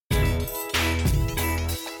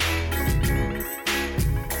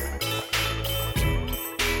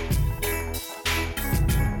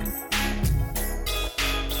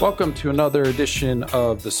Welcome to another edition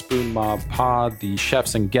of the Spoon Mob Pod, the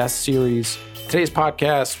Chefs and Guests series. Today's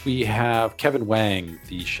podcast, we have Kevin Wang,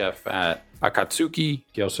 the chef at Akatsuki.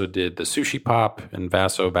 He also did the Sushi Pop in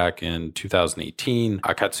Vaso back in 2018.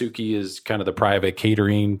 Akatsuki is kind of the private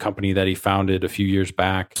catering company that he founded a few years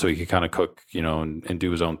back, so he could kind of cook, and do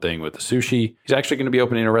his own thing with the sushi. He's actually going to be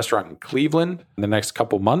opening a restaurant in Cleveland in the next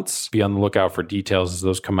couple months. Be on the lookout for details as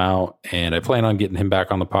those come out. And I plan on getting him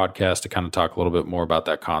back on the podcast to kind of talk a little bit more about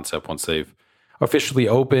that concept once they've officially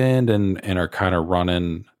opened and are kind of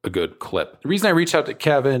running a good clip. The reason I reached out to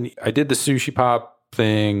Kevin, I did the Sushi Pop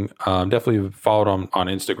thing. Definitely followed him on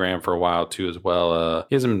Instagram for a while too as well.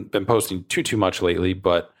 He hasn't been posting too much lately,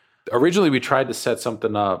 but originally we tried to set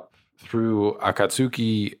something up through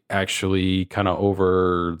Akatsuki actually kind of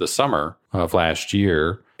over the summer of last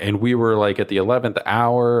year. And we were like at the 11th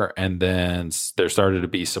hour, and then there started to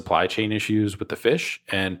be supply chain issues with the fish.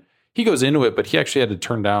 And he goes into it, but he actually had to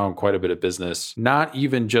turn down quite a bit of business, not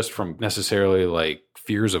even just from necessarily like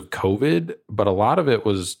fears of COVID, but a lot of it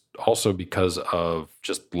was also because of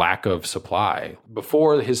just lack of supply.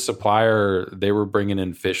 Before his supplier, they were bringing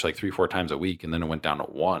in fish like 3-4 times a week, and then it went down to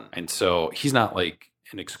one. And so he's not like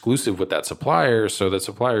an exclusive with that supplier. So the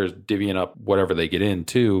supplier is divvying up whatever they get in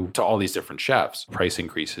to all these different chefs. Price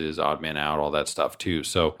increases, odd man out, all that stuff too.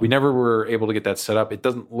 So we never were able to get that set up. It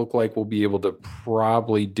doesn't look like we'll be able to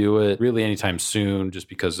probably do it really anytime soon, just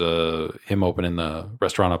because of him opening the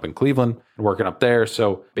restaurant up in Cleveland and working up there.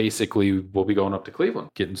 So basically we'll be going up to Cleveland,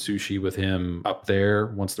 getting sushi with him up there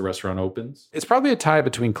once the restaurant opens. It's probably a tie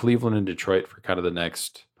between Cleveland and Detroit for kind of the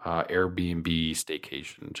next Airbnb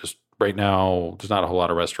staycation. Just right now, there's not a whole lot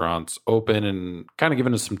of restaurants open, and kind of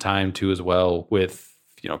giving us some time too as well with,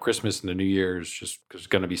 Christmas and the New Year's, just because there's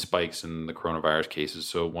going to be spikes in the coronavirus cases.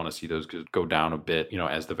 So want to see those go down a bit,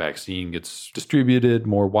 as the vaccine gets distributed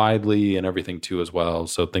more widely and everything too as well.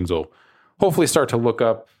 So things will hopefully start to look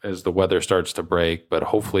up as the weather starts to break, but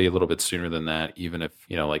hopefully a little bit sooner than that, even if,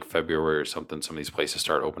 like February or something, some of these places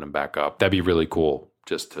start opening back up. That'd be really cool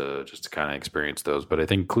just to kind of experience those. But I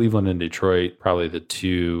think Cleveland and Detroit, probably the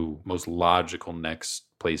two most logical next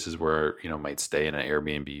places where, might stay in an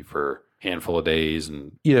Airbnb for a handful of days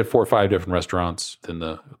and eat at 4 or 5 different restaurants within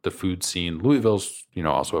the food scene. Louisville's,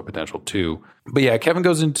 also a potential too. But yeah, Kevin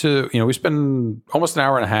goes into, we spend almost an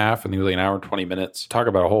hour and a half, and really an hour and 20 minutes, talk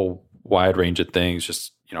about a whole wide range of things,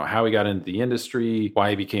 just how he got into the industry,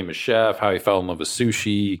 why he became a chef, how he fell in love with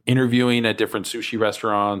sushi, interviewing at different sushi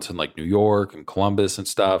restaurants in like New York and Columbus and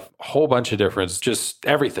stuff, a whole bunch of difference, just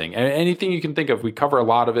everything. Anything you can think of, we cover a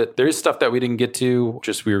lot of it. There is stuff that we didn't get to,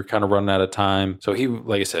 just we were kind of running out of time. So he,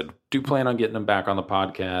 like I said, do plan on getting him back on the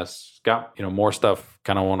podcast. Got, more stuff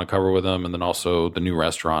kind of want to cover with him. And then also the new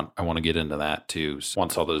restaurant, I want to get into that too,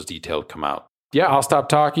 once all those details come out. Yeah, I'll stop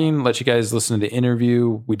talking, let you guys listen to the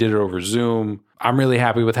interview. We did it over Zoom. I'm really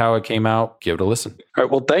happy with how it came out. Give it a listen. All right.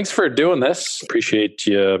 Well, thanks for doing this. Appreciate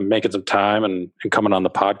you making some time and coming on the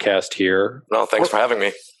podcast here. No, thanks for having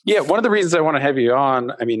me. Yeah, one of the reasons I want to have you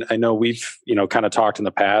on, I know we've, kind of talked in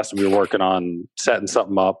the past, and we were working on setting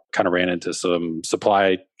something up, kind of ran into some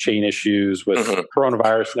supply chain issues with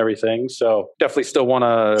coronavirus and everything. So definitely still want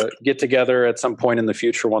to get together at some point in the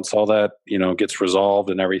future once all that, gets resolved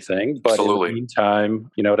and everything. But Absolutely. In the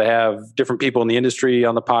meantime, to have different people in the industry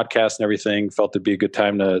on the podcast and everything, felt it'd be a good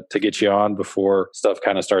time to get you on before stuff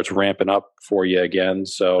kind of starts ramping up for you again.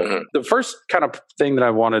 So the first kind of thing that I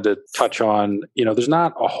wanted to touch on, there's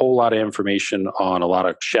not a whole lot of information on a lot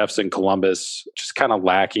of chefs in Columbus, just kind of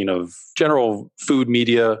lacking of general food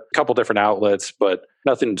media, a couple different outlets, but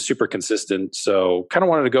nothing super consistent. So kind of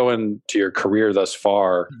wanted to go into your career thus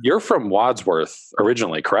far. You're from Wadsworth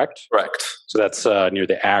originally, correct? Correct. So that's near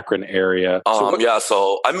the Akron area.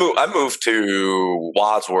 So I moved to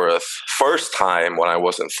Wadsworth first time when I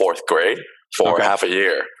was in 4th grade for half a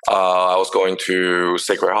year. I was going to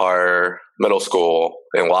Sacred Heart Middle School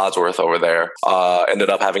in Wadsworth over there. Ended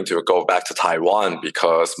up having to go back to Taiwan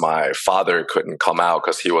because my father couldn't come out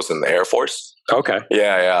because he was in the Air Force. Okay.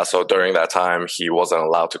 Yeah. So during that time, he wasn't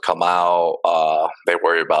allowed to come out. They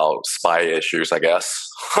worry about spy issues, I guess.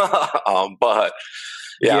 But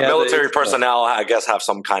military personnel, I guess, have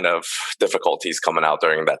some kind of difficulties coming out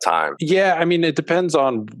during that time. Yeah, it depends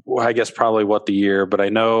on, I guess, probably what the year, but I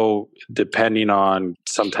know depending on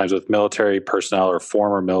sometimes with military personnel or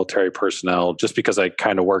former military personnel, just because I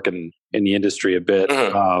kind of work in the industry a bit,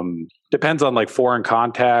 depends on like foreign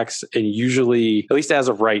contacts. And usually, at least as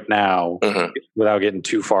of right now, without getting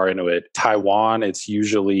too far into it, Taiwan, it's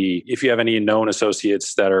usually, if you have any known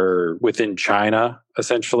associates that are within China,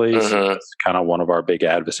 essentially, so that's kind of one of our big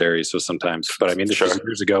adversaries. So sometimes, but I mean, this was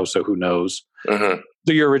years ago, so who knows?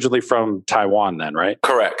 So you're originally from Taiwan then, right?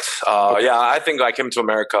 Correct. Yeah, I think I came to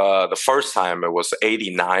America the first time, it was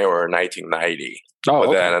 89 or 1990.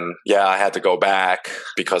 But then, I had to go back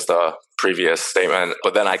because the previous statement.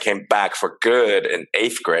 But then I came back for good in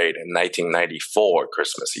 8th grade in 1994,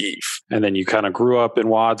 Christmas Eve. And then you kind of grew up in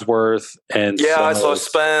Wadsworth. And so I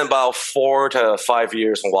spent about 4 to 5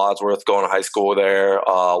 years in Wadsworth, going to high school there.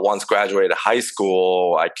 Once graduated high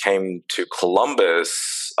school, I came to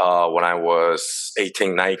Columbus when I was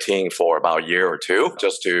 18, 19 for about a year or two,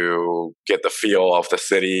 just to get the feel of the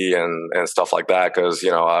city and stuff like that. Because,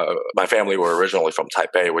 my family were originally from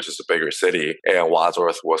Taipei, which is a bigger city. And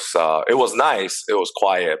Wadsworth was, it was nice. It was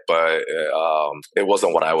quiet, but it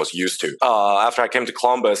wasn't what I was used to. After I came to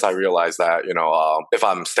Columbus, I realized that, if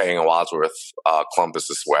I'm staying in Wadsworth, Columbus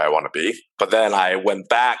is where I want to be. But then I went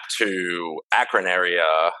back to Akron area.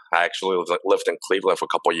 I actually lived in Cleveland for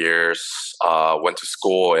a couple of years, went to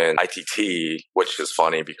school in ITT, which is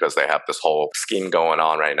funny because they have this whole scheme going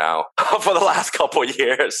on right now for the last couple of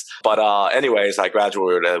years. But anyways, I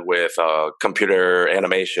graduated with computer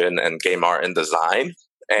animation and game art and design,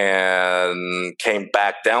 and came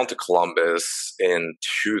back down to Columbus in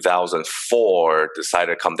 2004,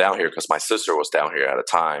 decided to come down here because my sister was down here at the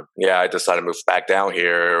time. Yeah, I decided to move back down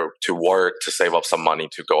here to work, to save up some money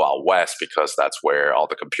to go out west because that's where all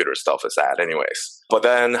the computer stuff is at anyways. But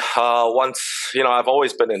then once, I've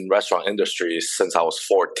always been in restaurant industry since I was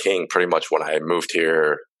 14, pretty much when I moved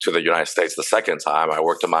here to the United States the second time. I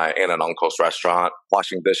worked in my aunt and uncle's restaurant,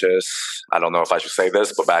 washing dishes. I don't know if I should say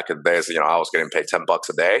this, but back in the days, I was getting paid $10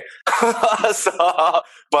 a day.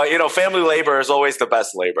 But family labor is always the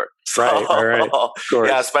best labor. So, right.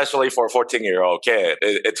 Yeah, especially for a 14-year-old kid.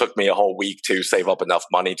 It took me a whole week to save up enough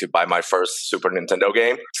money to buy my first Super Nintendo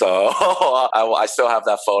game. So I still have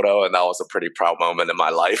that photo, and that was a pretty proud moment in my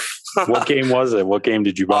life. What game was it? What game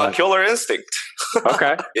did you buy? Killer Instinct.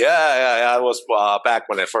 Okay. Yeah. It was back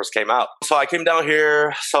when it first came out. So I came down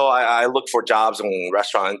here. So I looked for jobs in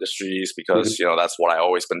restaurant industries because, that's what I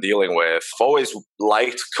always been dealing with. I've always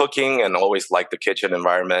liked cooking and always liked the kitchen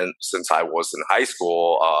environment since I was in high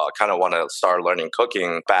school. Kind of want to start learning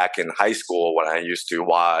cooking back in high school when I used to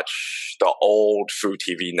watch the old Food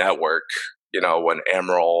TV network. When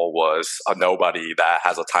Emeril was a nobody that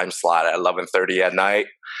has a time slot at 11:30 at night.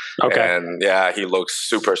 Okay. And he looks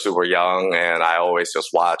super, super young. And I always just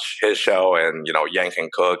watch his show and, Yang Can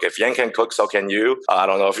Cook. If Yang Can Cook, so can you. I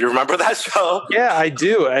don't know if you remember that show. Yeah, I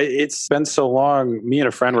do. It's been so long. Me and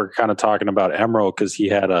a friend were kind of talking about Emeril because he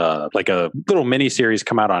had a little mini series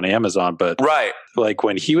come out on Amazon. But right. Like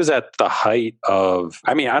when he was at the height of,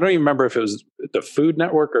 I don't even remember if it was the Food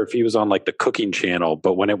Network or if he was on like the cooking channel,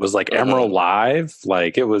 but when it was like Emeril Live,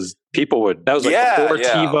 like it was, that was like before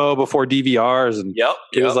TiVo, before DVRs, and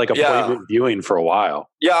it was like appointment viewing for a while.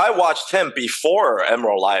 Yeah, I watched him before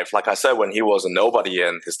Emeril Live. Like I said, when he was a nobody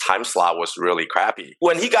and his time slot was really crappy.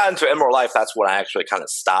 When he got into Emeril Live, that's when I actually kind of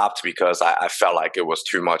stopped because I felt like it was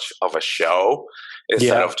too much of a show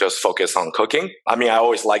instead of just focus on cooking. I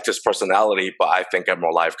always liked his personality, but I think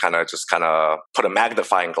Emeril Live kind of put a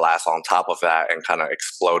magnifying glass on top of that and kind of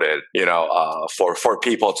exploded, for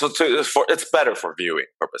people it's better for viewing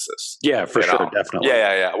purposes. Yeah, for sure. Definitely.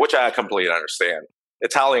 Yeah. Which I completely understand.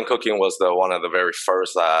 Italian cooking was one of the very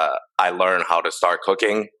first I learned how to start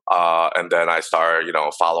cooking. And then I started,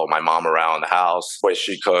 follow my mom around the house, way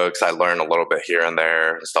she cooks. I learned a little bit here and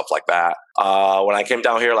there and stuff like that. When I came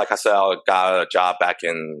down here, like I said, I got a job back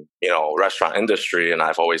in, restaurant industry, and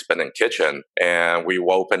I've always been in kitchen. And we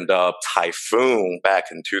opened up Typhoon back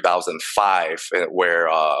in 2005, where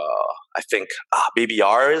I think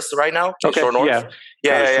BBR is right now. Okay. Shore North.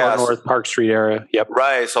 Yeah. Shore North, Park Street area. Yep.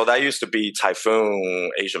 Right. So that used to be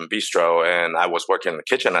Typhoon Asian Bistro, and I was working in the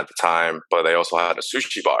kitchen at the time, but they also had a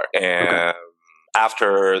sushi bar. And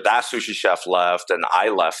after that sushi chef left and I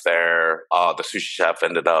left there, the sushi chef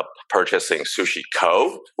ended up purchasing Sushi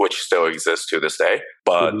Co., which still exists to this day,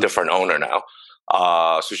 but different owner now.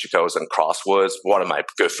 Sushi Co. is in Crosswoods. One of my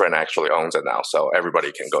good friends actually owns it now, so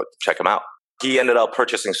everybody can go check him out. He ended up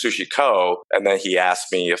purchasing Sushi Co., and then he asked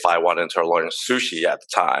me if I wanted to learn sushi at the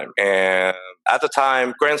time. And at the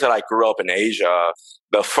time, granted, I grew up in Asia,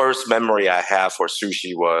 the first memory I have for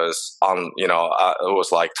sushi was on, it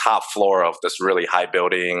was like top floor of this really high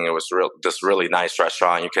building. It was this really nice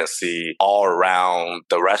restaurant. You can see all around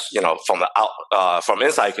the rest, from the out, from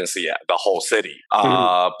inside, you can see the whole city.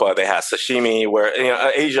 But they had sashimi where,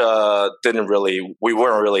 Asia we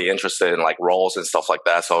weren't really interested in like rolls and stuff like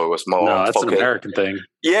that. So it was more that's focused. An American thing.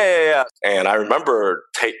 Yeah. And I remember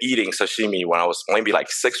eating sashimi when I was maybe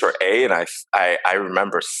like 6 or 8. And I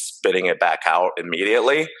remember spitting it back out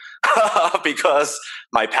immediately because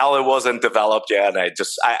my palate wasn't developed yet. And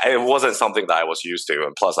it wasn't something that I was used to.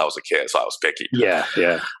 And plus I was a kid, so I was picky. Yeah.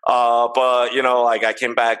 But, like I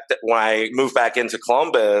came back when I moved back into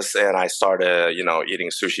Columbus and I started, eating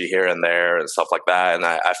sushi here and there and stuff like that. And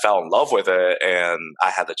I fell in love with it and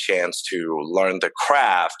I had the chance to learn the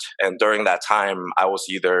craft. And during that time, I was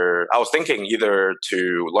thinking either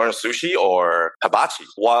to learn sushi or hibachi.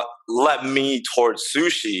 What led me towards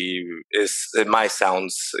sushi it might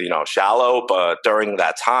sound, shallow, but during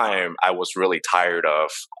that time, I was really tired of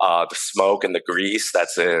the smoke and the grease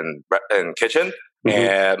that's in kitchen.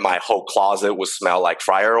 And my whole closet would smell like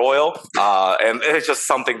fryer oil, and it's just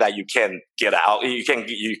something that you can't get out. You can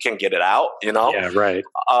get it out, Yeah, right.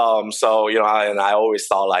 So and I always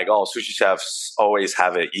thought like, oh, sushi chefs always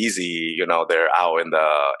have it easy. They're out in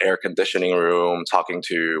the air conditioning room talking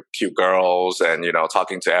to cute girls and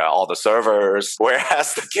talking to all the servers,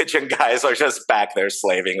 whereas the kitchen guys are just back there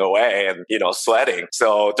slaving away and sweating.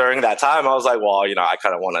 So during that time, I was like, well, I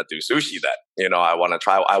kind of want to do sushi then. I want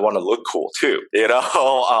to look cool too,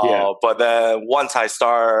 But then once I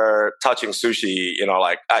start touching sushi,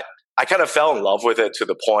 I kind of fell in love with it to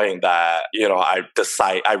the point that,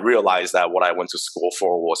 I realized that what I went to school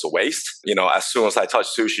for was a waste. As soon as I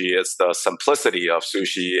touched sushi, it's the simplicity of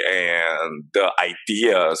sushi and the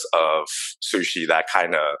ideas of sushi that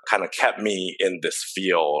kind of kept me in this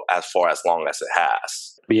field for as long as it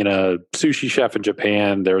has. Being a sushi chef in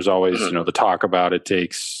Japan, there's always, the talk about it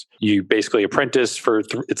takes you basically apprentice for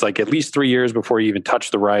it's like at least 3 years before you even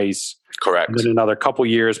touch the rice. Correct. And then another couple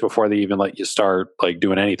years before they even let you start like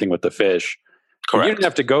doing anything with the fish. Correct. You didn't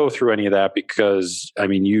have to go through any of that because,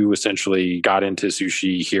 you essentially got into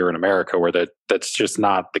sushi here in America where that's just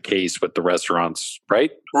not the case with the restaurants,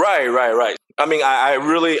 right? Right.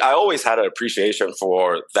 I always had an appreciation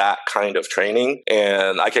for that kind of training.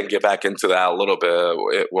 And I can get back into that a little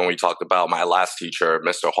bit when we talked about my last teacher,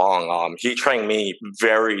 Mr. Huang. He trained me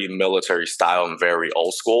very military style and very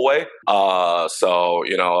old school way. I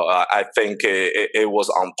think it was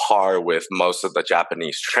on par with most of the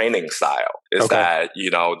Japanese training style. Is that,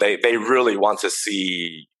 they really want to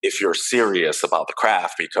see if you're serious about the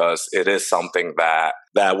craft because it is something that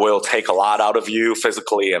will take a lot out of you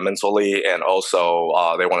physically and mentally. And also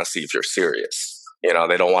they want to see if you're serious.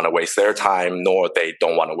 They don't want to waste their time, nor they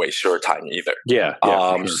don't want to waste your time either. Yeah.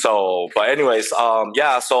 So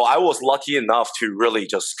I was lucky enough to really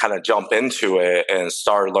just kind of jump into it and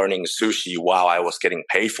start learning sushi while I was getting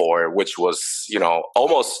paid for it, which was,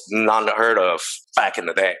 almost unheard of back in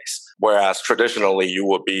the days. Whereas traditionally you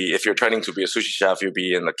would be, if you're training to be a sushi chef, you'd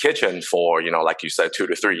be in the kitchen for, like you said, 2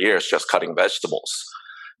 to 3 years, just cutting vegetables.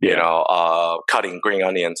 Cutting green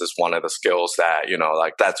onions is one of the skills that,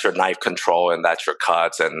 that's your knife control and that's your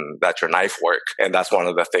cuts and that's your knife work. And that's one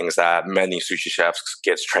of the things that many sushi chefs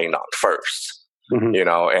gets trained on first.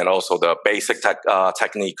 And also the basic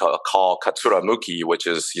technique called katsuramuki, which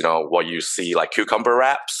is, what you see like cucumber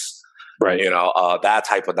wraps. Right. That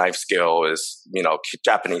type of knife skill is,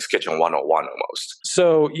 Japanese kitchen 101 almost.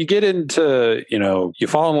 So you get into, you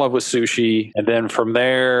fall in love with sushi. And then from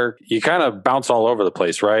there, you kind of bounce all over the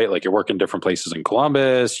place, right? Like you work in different places in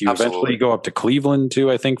Columbus. You eventually go up to Cleveland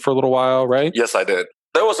too, I think, for a little while, right? Yes, I did.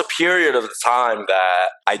 There was a period of time that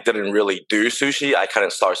I didn't really do sushi. I kind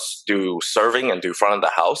of started to do serving and do front of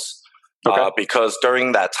the house. Because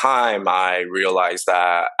during that time, I realized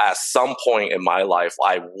that at some point in my life,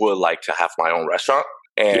 I would like to have my own restaurant.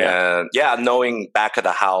 And knowing back of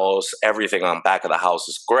the house, everything on back of the house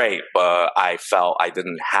is great, but I felt I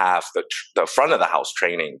didn't have the front of the house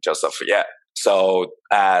training just of yet. So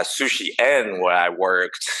at Sushi N, where I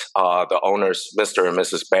worked, the owners, Mr. and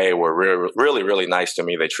Mrs. Bay, were really, really nice to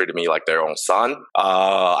me. They treated me like their own son.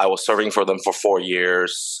 I was serving for them for 4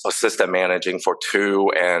 years, assistant managing for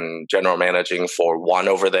 2, and general managing for 1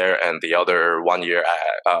 over there, and the other 1 year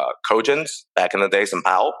at Kojins back in the days in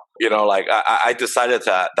Pao. like I decided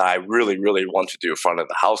that I really, really want to do front of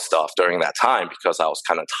the house stuff during that time because I was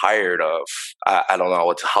kind of tired of, I don't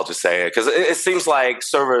know how to say it, because it seems like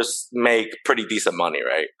servers make pretty decent money,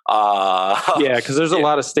 right? Yeah, because there's a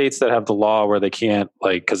lot of states that have the law where they can't,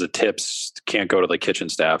 like, because of tips, can't go to the kitchen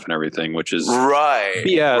staff and everything, which is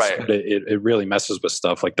BS, but it really messes with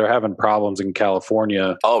stuff. Like, they're having problems in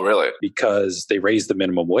California. Oh, really? Because they raised the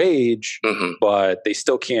minimum wage, but they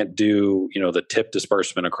still can't do, the tip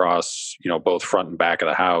disbursement across, both front and back of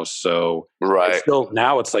the house. So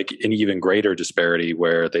now it's like an even greater disparity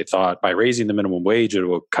where they thought by raising the minimum wage, it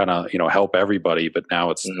will kind of, help everybody. But now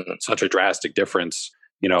it's such a drastic difference.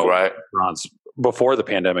 Restaurants before the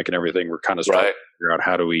pandemic and everything, we're kind of starting to figure out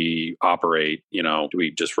how do we operate, do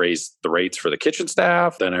we just raise the rates for the kitchen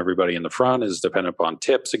staff? Then everybody in the front is dependent upon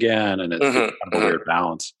tips again. And it's kind of a weird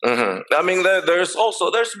balance. I mean, there's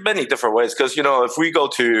many different ways because, if we go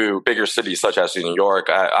to bigger cities such as New York,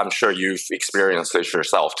 I'm sure you've experienced this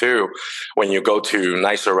yourself too. When you go to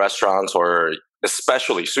nicer restaurants or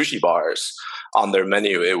especially sushi bars, on their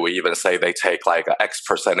menu, it will even say they take like an X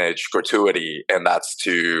percentage gratuity, and that's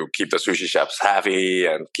to keep the sushi chefs happy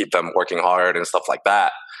and keep them working hard and stuff like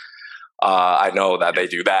that. I know that they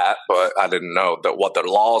do that, but I didn't know what the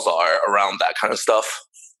laws are around that kind of stuff.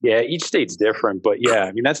 Yeah, each state's different, but yeah,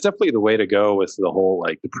 I mean that's definitely the way to go with the whole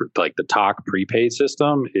the TOC prepaid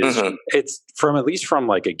system. Is it's at least from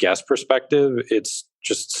like a guest perspective, it's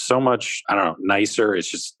just so much, I don't know, nicer. It's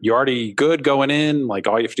just you're already good going in. Like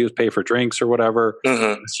all you have to do is pay for drinks or whatever.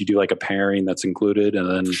 So you do like a pairing that's included, and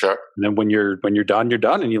then when you're done, you're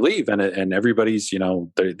done, and you leave. And everybody's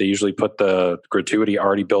they usually put the gratuity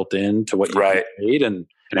already built into what you paid, and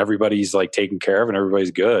everybody's like taken care of, and everybody's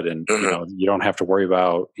good, and you don't have to worry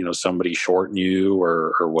about somebody shorting you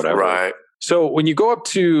or whatever. Right. So when you go up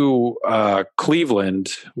to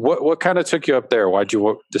Cleveland, what kind of took you up there? Why'd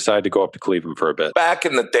you decide to go up to Cleveland for a bit? Back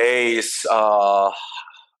in the days,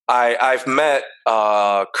 I've met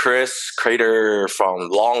Chris Crater from a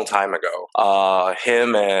long time ago.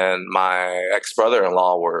 Him and my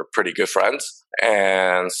ex-brother-in-law were pretty good friends,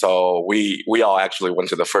 and so we all actually went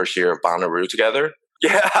to the first year of Bonnaroo together.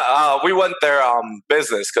 Yeah, we went there on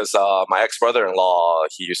business because my ex-brother-in-law,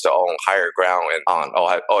 he used to own Higher Ground on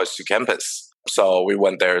OSU campus. So we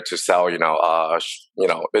went there to sell,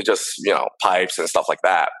 pipes and stuff like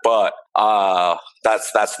that. But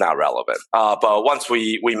that's not relevant. But once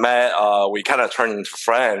we met, we kind of turned into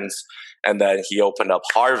friends, and then he opened up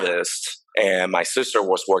Harvest. And my sister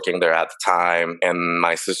was working there at the time, and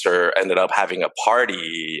my sister ended up having a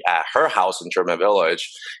party at her house in German Village,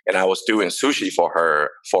 and I was doing sushi for her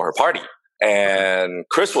party. And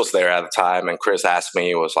Chris was there at the time, and Chris asked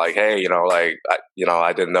me, was like, hey,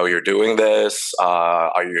 I didn't know you're doing this.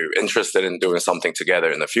 Are you interested in doing something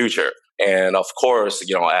together in the future? And of course,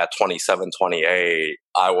 at 27, 28,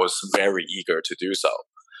 I was very eager to do so.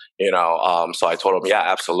 So I told him, yeah,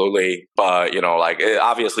 absolutely. But,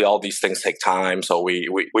 obviously all these things take time. So we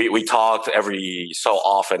talked every so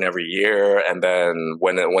often every year. And then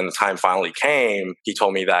when the time finally came, he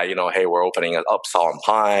told me that, hey, we're opening up Salt and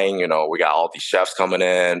Pine. We got all these chefs coming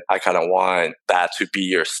in. I kind of want that to be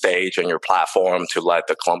your stage and your platform to let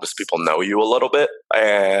the Columbus people know you a little bit.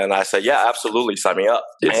 And I said, yeah, absolutely. Sign me up.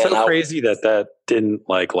 It's so crazy that didn't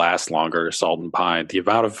last longer, Salt and Pine. The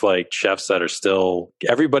amount of chefs that are still,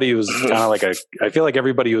 everybody was kind of I feel like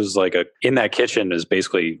everybody who's in that kitchen is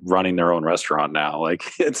basically running their own restaurant now.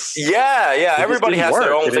 It's everybody has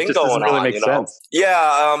their own thing going on. Make sense.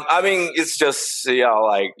 Yeah, I mean, it's just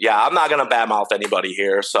I'm not gonna badmouth anybody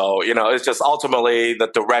here. So it's just ultimately the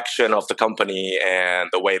direction of the company and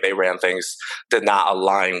the way they ran things did not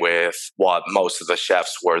align with what most of the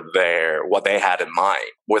chefs were there, what they had in mind.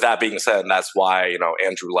 With that being said, that's why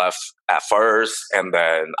Andrew left at first, and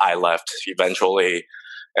then I left eventually.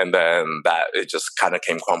 And then that it just kind of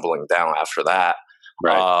came crumbling down after that.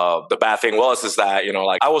 Right. The bad thing is that,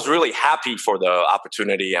 I was really happy for the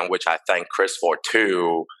opportunity, and which I thank Chris for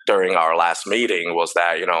too during our last meeting, was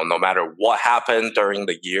that, no matter what happened during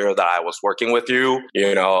the year that I was working with you,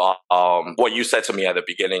 what you said to me at the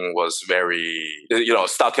beginning was very,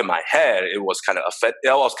 stuck in my head. It was kind of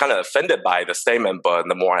I was kind of offended by the statement, but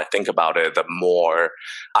the more I think about it, the more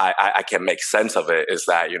I can make sense of it, is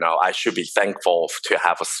that, I should be thankful to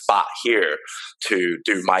have a spot here to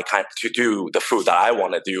do the food that I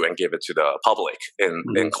want to do and give it to the public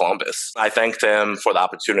in Columbus. I thanked them for the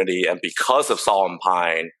opportunity, and because of Salt and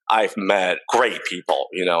Pine, I've met great people,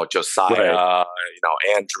 Josiah,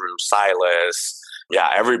 Andrew, Silas,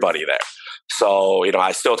 everybody there. So,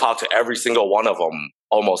 I still talk to every single one of them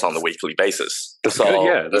almost on the weekly basis. That's good.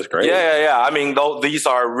 Yeah, that's great. Yeah. I mean, these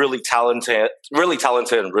are really talented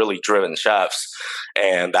and really driven chefs,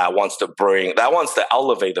 and that wants to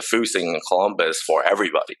elevate the food scene in Columbus for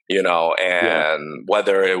everybody, and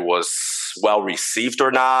whether it was well received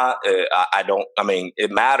or not,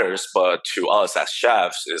 it matters, but to us as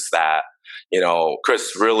chefs is that,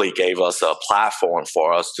 Chris really gave us a platform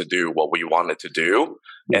for us to do what we wanted to do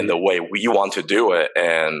and the way we want to do it.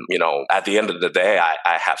 And, at the end of the day,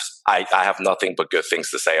 I have nothing but good things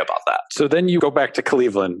to say about that. So then you go back to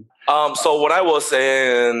Cleveland. So when I was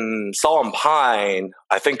in Salt and Pine,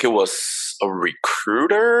 I think it was a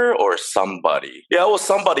recruiter or somebody. Yeah, it was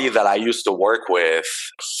somebody that I used to work with.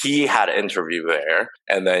 He had an interview there,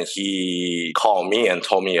 and then he called me and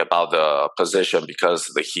told me about the position because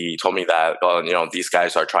he told me that these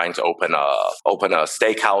guys are trying to open a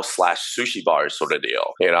steakhouse / sushi bar sort of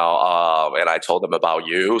deal. And I told them about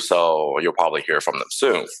you, so you'll probably hear from them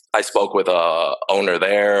soon. I spoke with a owner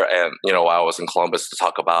there, and while I was in Columbus to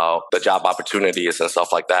talk about the job opportunities and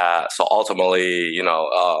stuff like that. So ultimately,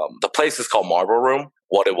 the place is called Marble Room.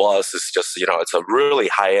 What it was is just, it's a really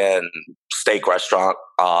high-end steak restaurant.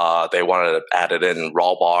 They wanted to add it in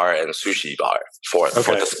raw bar and sushi bar for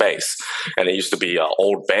the space. And it used to be an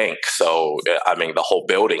old bank. So, the whole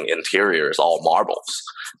building interior is all marbles.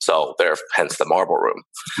 So hence the Marble Room.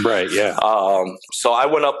 Right, yeah. So I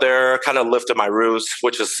went up there, kind of lifted my roots,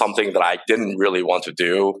 which is something that I didn't really want to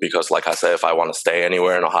do because, like I said, if I want to stay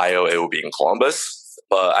anywhere in Ohio, it would be in Columbus.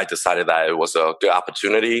 But I decided that it was a good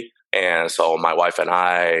opportunity. And so my wife and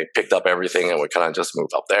I picked up everything and we kind of just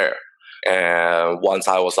moved up there. And once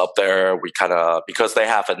I was up there, we because they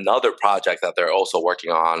have another project that they're also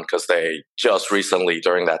working on because they just recently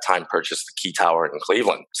during that time purchased the Key Tower in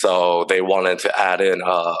Cleveland. So they wanted to add in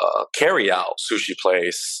a carry-out sushi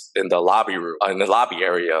place in the lobby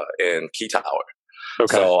area in Key Tower.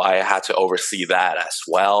 Okay. So I had to oversee that as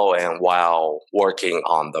well, and while working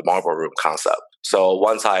on the Marble Room concept. So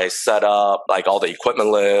once I set up like all the equipment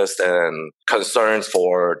list and concerns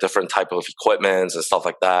for different type of equipments and stuff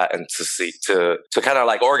like that, and to kind of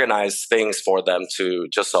like organize things for them to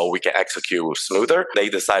just so we can execute smoother, they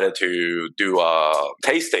decided to do a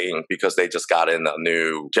tasting because they just got in a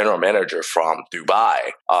new general manager from Dubai.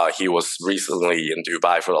 He was recently in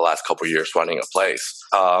Dubai for the last couple of years running a place.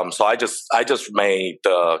 So I just made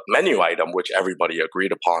the menu item, which everybody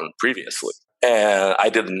agreed upon previously. And I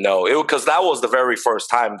didn't know it because that was the very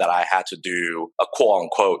first time that I had to do a quote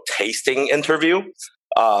unquote tasting interview.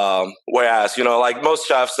 Whereas, like most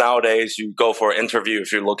chefs nowadays, you go for an interview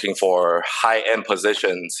if you're looking for high end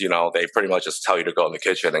positions, they pretty much just tell you to go in the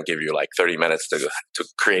kitchen and give you like 30 minutes to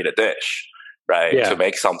create a dish. Right. Yeah. To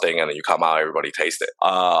make something and then you come out, everybody taste it.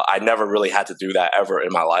 I never really had to do that ever in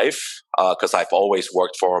my life because I've always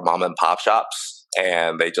worked for mom and pop shops.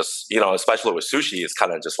 And they just, especially with sushi, it's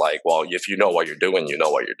kind of just like, well, if you know what you're doing, you know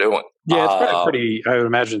what you're doing. Yeah, it's pretty. I would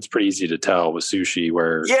imagine it's pretty easy to tell with sushi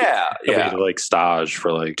where you have to like stage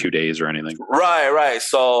for like 2 days or anything. Right.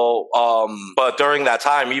 So, but during that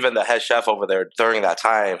time, even the head chef over there, during that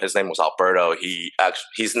time, his name was Alberto.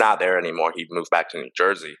 He's not there anymore. He moved back to New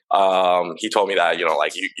Jersey. He told me that you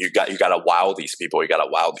got to wow these people. You got to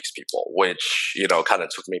wow these people, which kind of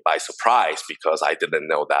took me by surprise because I didn't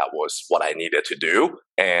know that was what I needed to do.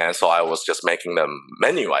 And so I was just making them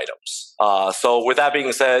menu items. So with that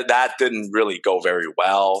being said, that didn't really go very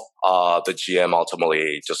well. The GM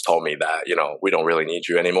ultimately just told me that, we don't really need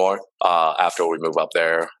you anymore. After we moved up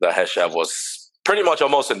there, the head chef was pretty much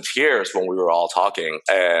almost in tears when we were all talking.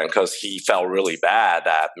 And because he felt really bad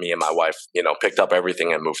that me and my wife, picked up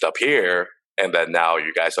everything and moved up here. And then now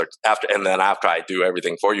you guys are after I do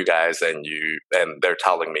everything for you guys and they're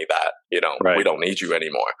telling me that, we don't need you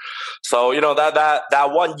anymore. So,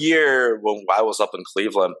 that 1 year when I was up in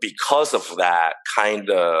Cleveland, because of that kind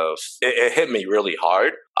of, it hit me really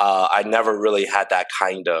hard. I never really had that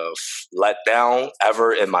kind of letdown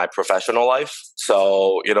ever in my professional life.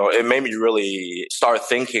 So, it made me really start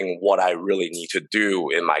thinking what I really need to do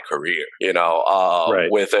in my career,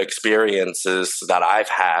 with the experiences that I've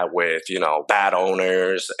had with, bad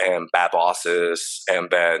owners and bad bosses. And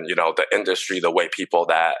then, the industry, the way people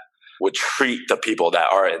that would treat the people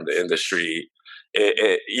that are in the industry.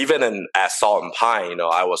 Even at Salt and Pine,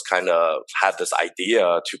 I was kind of had this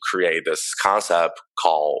idea to create this concept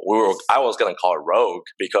I was going to call it Rogue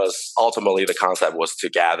because ultimately the concept was to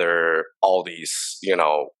gather all these,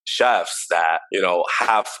 chefs that,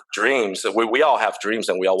 have dreams. We all have dreams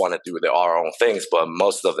and we all want to do our own things, but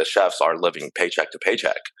most of the chefs are living paycheck to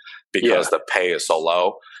paycheck because the pay is so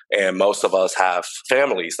low. And most of us have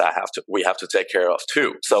families that we have to take care of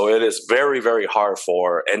too. So it is very, very hard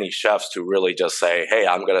for any chefs to really just say, hey,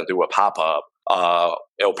 I'm going to do a pop-up.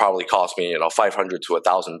 It'll probably cost me, $500 to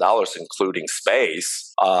 $1,000, including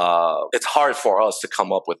space. It's hard for us to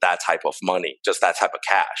come up with that type of money, just that type of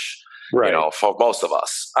cash. Right. For most of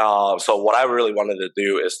us. So what I really wanted to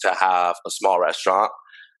do is to have a small restaurant,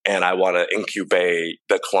 and I want to incubate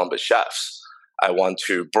the Columbus chefs. I want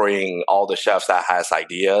to bring all the chefs that has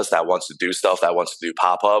ideas, that wants to do stuff, that wants to do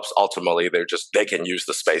pop-ups. Ultimately, they can use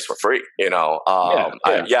the space for free. I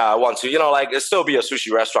want to, it still be a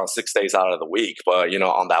sushi restaurant 6 days out of the week, but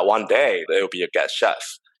on that one day, it'll be a guest chef.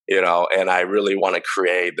 And I really want to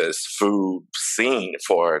create this food scene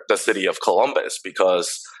for the city of Columbus,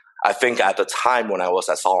 because I think at the time when I was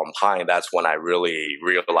at Salt and Pine, that's when I really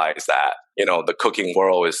realized that, the cooking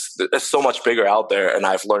world is so much bigger out there. And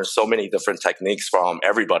I've learned so many different techniques from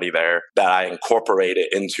everybody there that I incorporated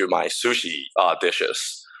into my sushi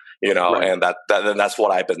dishes, right. And that's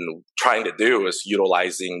what I've been trying to do, is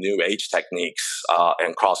utilizing new age techniques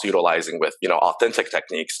and cross-utilizing with, authentic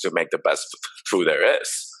techniques to make the best food there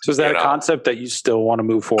is. So is that a concept that you still want to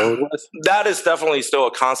move forward with? That is definitely still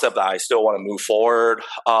a concept that I still want to move forward.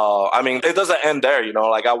 It doesn't end there,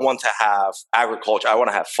 I want to have agriculture. I want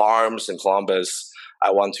to have farms in Columbus. I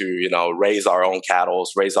want to, raise our own cattle,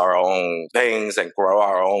 raise our own things, and grow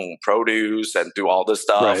our own produce and do all this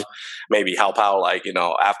stuff. Right. Maybe help out,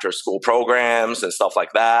 after school programs and stuff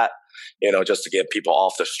like that. Just to get people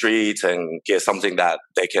off the streets and get something that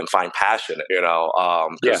they can find passionate,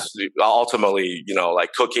 because ultimately,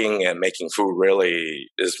 cooking and making food really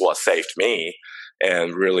is what saved me,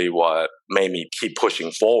 and really what made me keep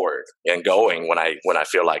pushing forward and going when I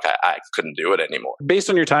feel like I couldn't do it anymore. Based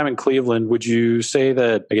on your time in Cleveland, would you say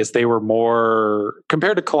that, I guess, they were more,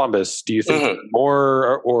 compared to Columbus, do you think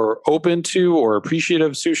more or open to or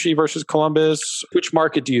appreciative sushi versus Columbus? Which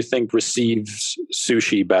market do you think receives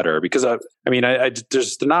sushi better? Because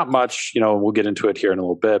there's not much, we'll get into it here in a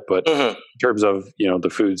little bit, but in terms of, the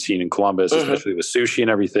food scene in Columbus, especially with sushi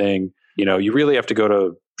and everything, you really have to go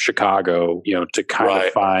to Chicago, to kind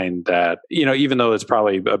of find that, even though it's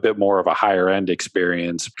probably a bit more of a higher end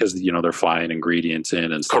experience because, they're flying ingredients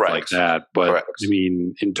in and stuff like that. But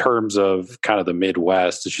in terms of kind of the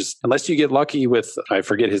Midwest, it's just, unless you get lucky with, I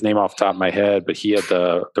forget his name off the top of my head, but he had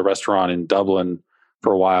the restaurant in Dublin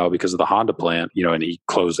for a while because of the Honda plant, and he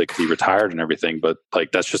closed it because he retired and everything. But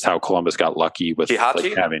that's just how Columbus got lucky with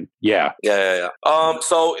having. Yeah.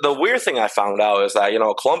 So the weird thing I found out is that,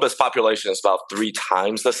 Columbus population is about 3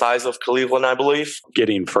 times the size of Cleveland, I believe.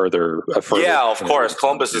 Getting further. Yeah, of course.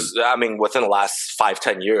 Columbus is, within the last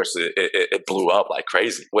 5-10 years, it blew up like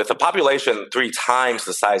crazy. With a population 3 times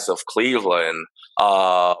the size of Cleveland,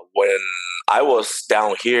 when I was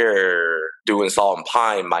down here doing Salt and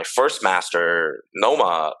Pine, my first master,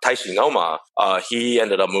 Taishi Noma, he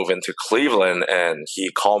ended up moving to Cleveland, and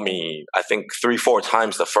he called me, I think 3-4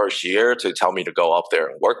 times the first year to tell me to go up there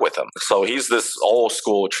and work with him. So he's this old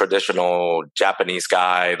school, traditional Japanese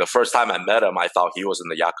guy. The first time I met him, I thought he was in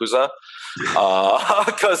the Yakuza,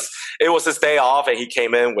 because it was his day off, and he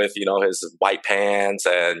came in with, his white pants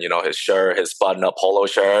and, his shirt, his button-up polo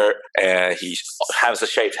shirt, and he has a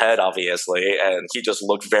shaved head, obviously, and he just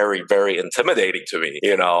looked very, very intimidating to me,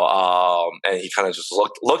 and he kind of just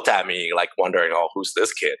looked at me like wondering, oh, who's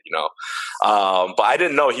this kid, but I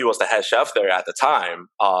didn't know he was the head chef there at the time.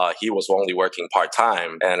 He was only working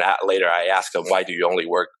part-time, and later I asked him, why do you only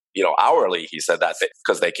work hourly? He said that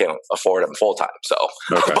because they can't afford him full time. So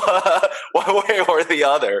one way or the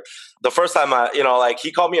other, the first time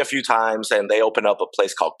he called me a few times, and they opened up a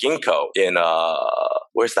place called Ginkgo in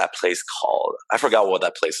where's that place called? I forgot what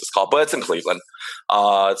that place is called, but it's in Cleveland.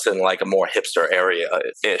 It's in like a more hipster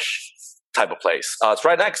area-ish type of place.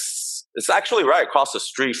 It's actually right across the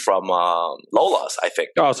street from Lola's, I think.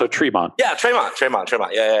 Oh, so Tremont. Yeah, Tremont.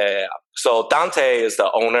 Yeah. So Dante is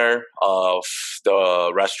the owner of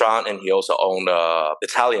the restaurant, and he also owned an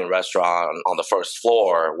Italian restaurant on the first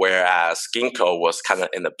floor, whereas Ginkgo was kind of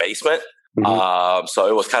in the basement. So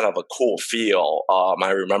it was kind of a cool feel.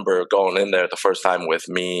 I remember going in there the first time with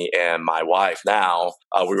me and my wife now.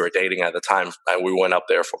 We were dating at the time, and we went up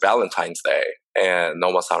there for Valentine's Day, and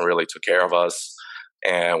Noma-san really took care of us.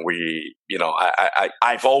 And we,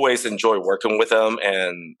 I've always enjoyed working with him.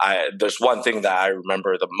 And there's one thing that I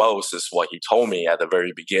remember the most is what he told me at the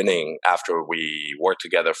very beginning after we worked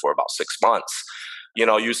together for about 6 months.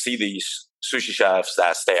 You see these sushi chefs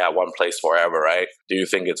that stay at one place forever, right? Do you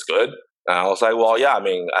think it's good? And I was like, well, yeah,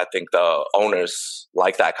 I think the owners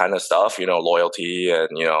like that kind of stuff, loyalty and,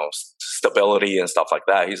 stability and stuff like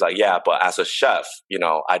that. He's like, yeah, but as a chef,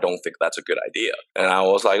 I don't think that's a good idea. And I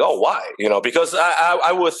was like, oh, why? Because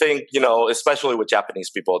I would think, especially with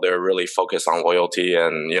Japanese people, they're really focused on loyalty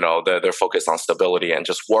and, they're focused on stability and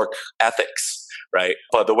just work ethics. Right.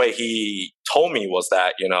 But the way he told me was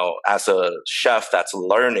that, as a chef that's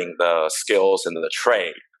learning the skills and the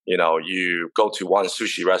trade, you go to one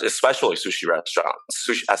sushi restaurant, especially sushi restaurant,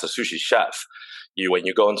 as a sushi chef, when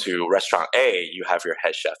you go into restaurant A, you have your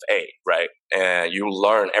head chef A, right? And you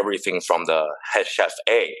learn everything from the head chef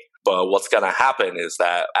A. But what's going to happen is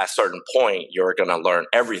that at a certain point, you're going to learn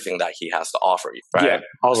everything that he has to offer you, right? Yeah,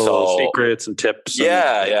 all the little secrets and tips.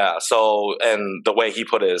 Yeah. So, and the way he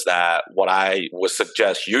put it is that what I would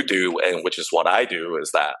suggest you do, and which is what I do,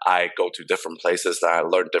 is that I go to different places and I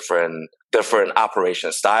learn different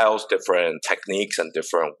operation styles, different techniques, and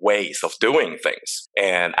different ways of doing things.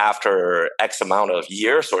 And after X amount of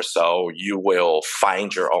years or so, you will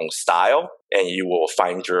find your own style and you will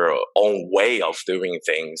find your own way of doing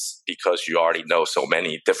things because you already know so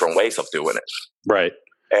many different ways of doing it. Right.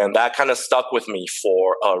 And that kind of stuck with me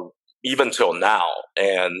for even till now.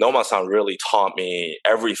 And Noma-san really taught me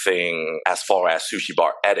everything as far as sushi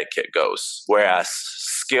bar etiquette goes. Whereas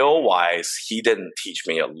skill-wise, he didn't teach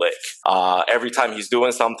me a lick. Every time he's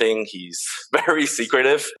doing something, he's very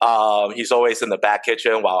secretive. He's always in the back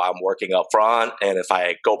kitchen while I'm working up front. And if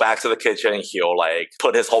I go back to the kitchen, he'll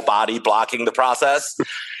put his whole body blocking the process.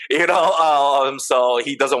 So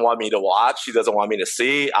he doesn't want me to watch. He doesn't want me to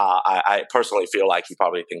see. I personally feel like he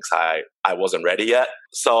probably thinks I wasn't ready yet.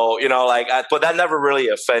 So, but that never really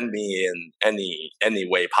offended me in any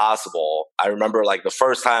way possible. I remember the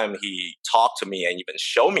first time he talked to me and even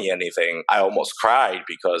showed me anything, I almost cried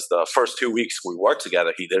because the first 2 weeks we worked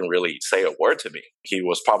together, he didn't really say a word to me. He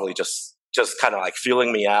was probably just kind of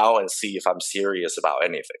feeling me out and see if I'm serious about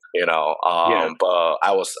anything, But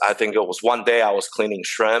I think it was one day I was cleaning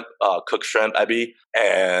shrimp, cooked shrimp, ebi,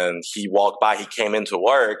 and he walked by, he came into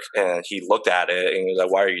work and he looked at it and he was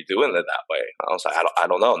like, why are you doing it that way? I was like, I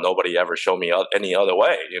don't know. Nobody ever showed me any other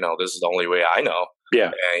way. This is the only way I know. Yeah.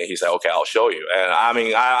 And he said, okay, I'll show you. And I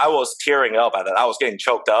mean, I was tearing up at that. I was getting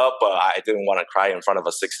choked up, but I didn't want to cry in front of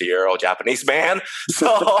a 60-year-old Japanese man. So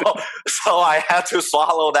I had to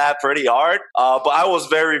swallow that pretty hard. But I was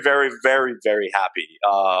very, very, very, very happy.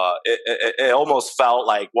 It almost felt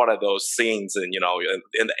like one of those scenes in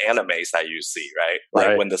the animes that you see,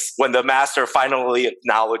 right? When the master finally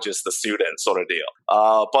acknowledges the student, sort of deal.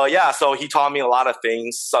 But yeah, so he taught me a lot of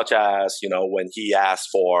things, such as, when he asked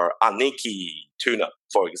for aniki tuna,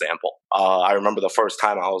 for example. I remember the first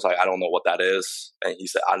time I was like, I don't know what that is. And he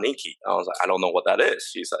said, aniki. I was like, I don't know what that is.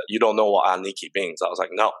 He said, you don't know what aniki means? I was like,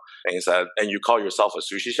 no. And he said, and you call yourself a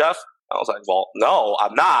sushi chef? I was like, well, no,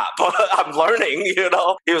 I'm not, but I'm learning,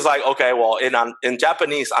 He was like, okay, well, in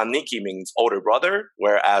Japanese, aniki means older brother,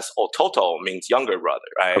 whereas ototo means younger brother,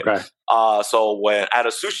 right? Okay. So when at a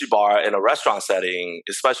sushi bar in a restaurant setting,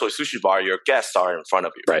 especially sushi bar, your guests are in front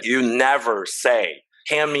of you. Right. You never say,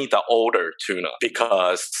 hand me the older tuna,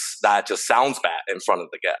 because that just sounds bad in front of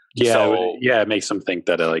the guest. Yeah, so, it makes them think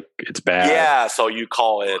that it's bad. Yeah, so you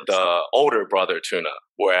call it the older brother tuna,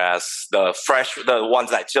 whereas the ones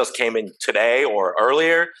that just came in today or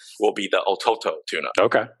earlier will be the ototo tuna.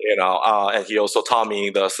 Okay. And he also taught me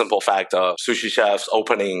the simple fact of sushi chefs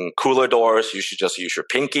opening cooler doors, you should just use your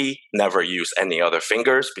pinky, never use any other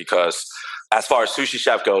fingers, because as far as sushi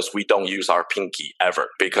chef goes, we don't use our pinky ever,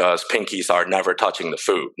 because pinkies are never touching the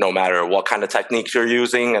food, no matter what kind of techniques you're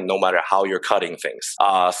using and no matter how you're cutting things.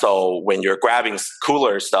 So when you're grabbing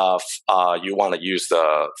cooler stuff, you want to use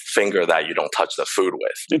the finger that you don't touch the food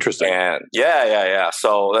with. Interesting. And yeah.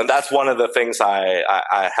 So and that's one of the things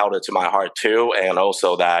I held it to my heart too. And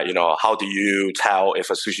also that, how do you tell if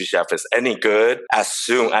a sushi chef is any good as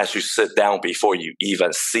soon as you sit down before you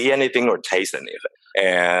even see anything or taste anything?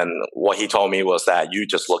 And what he told me was that you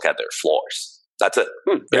just look at their floors. That's it.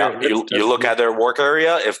 You look at their work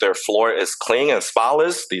area. If their floor is clean and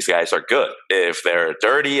spotless, these guys are good. If they're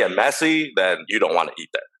dirty and messy, then you don't want to eat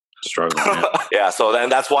there. Struggling. Yeah. So then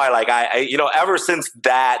that's why, I ever since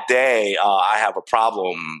that day, I have a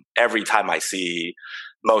problem every time I see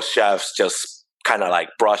most chefs just kind of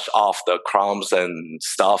brush off the crumbs and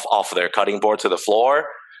stuff off their cutting board to the floor.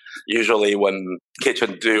 Usually when this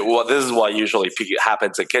is what usually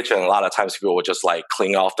happens in kitchen. A lot of times people will just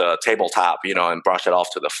clean off the tabletop, and brush it off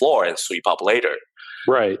to the floor and sweep up later.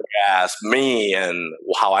 Right. Whereas me and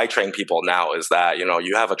how I train people now is that,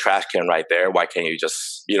 you have a trash can right there. Why can't you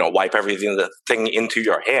just, wipe everything the thing into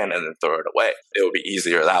your hand and then throw it away? It would be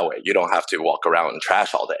easier that way. You don't have to walk around in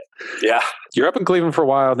trash all day. Yeah. You're up in Cleveland for a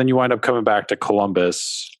while, then you wind up coming back to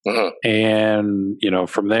Columbus. Mm-hmm. And,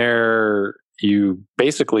 from there, you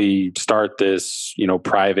basically start this,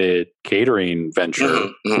 private catering venture.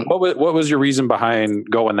 Mm-hmm. Mm-hmm. What was your reason behind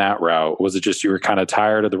going that route? Was it just you were kind of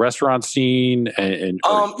tired of the restaurant scene and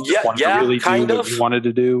wanted to really do what you wanted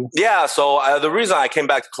to do? Yeah. So the reason I came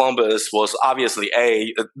back to Columbus was obviously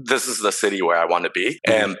A, this is the city where I want to be,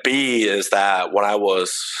 mm-hmm. and B is that when I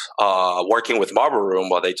was working with Marble Room,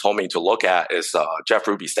 what they told me to look at is Jeff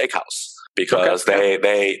Ruby Steakhouse. Because they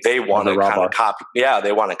want to kind of copy,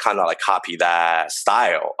 they want to kind of like copy that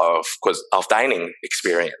style of dining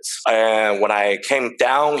experience. And when I came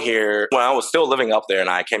down here, when I was still living up there, and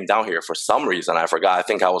I came down here for some reason, I forgot. I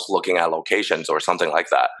think I was looking at locations or something like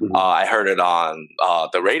that. Mm-hmm. I heard it on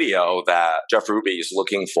the radio that Jeff Ruby is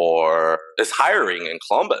hiring in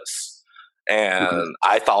Columbus. And mm-hmm.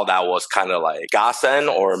 I thought that was kind of like godsend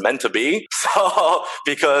or meant to be. So,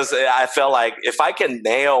 because I felt like if I can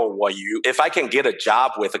if I can get a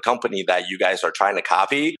job with a company that you guys are trying to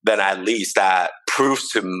copy, then at least that proves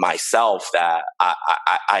to myself that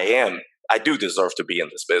I do deserve to be in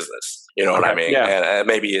this business. You know what I mean? Yeah. And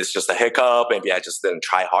maybe it's just a hiccup. Maybe I just didn't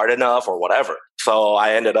try hard enough or whatever. So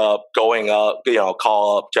I ended up going up,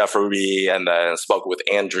 call up Jeff Ruby and then spoke with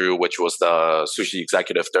Andrew, which was the sushi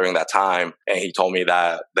executive during that time. And he told me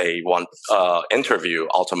that they want interview.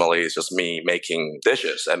 Ultimately, it's just me making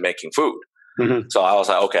dishes and making food. Mm-hmm. So I was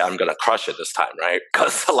like, okay, I'm going to crush it this time, right?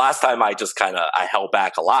 Because the last time I just I held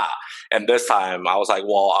back a lot. And this time I was like,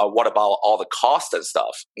 well, what about all the cost and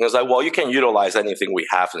stuff? And he was like, well, you can utilize anything we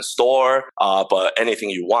have in store, but anything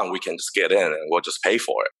you want, we can just get in and we'll just pay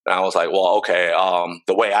for it. And I was like, well, okay,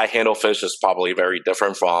 the way I handle fish is probably very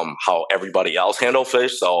different from how everybody else handle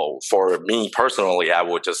fish. So for me personally, I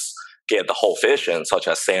would just get the whole fish in, such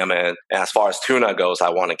as salmon. And as far as tuna goes, I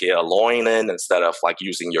want to get a loin in instead of like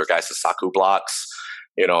using your guys' saku blocks,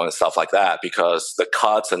 and stuff like that, because the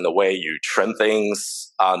cuts and the way you trim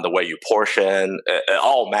things, the way you portion, it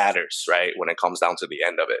all matters, right? When it comes down to the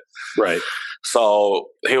end of it. Right. So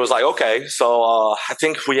he was like, okay. So I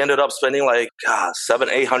think we ended up spending like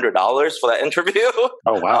 $700-800 for that interview.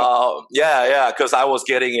 Oh, wow. Yeah. Because I was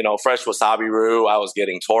getting, fresh wasabi roux. I was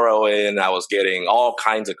getting toro in. I was getting all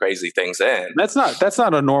kinds of crazy things in. That's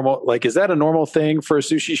not a normal, like, is that a normal thing for a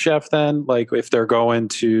sushi chef then? Like if they're going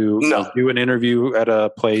to do an interview at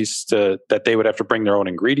a place that they would have to bring their own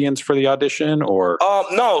ingredients for the audition or?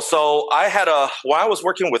 No. So when I was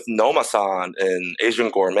working with Noma-san in Asian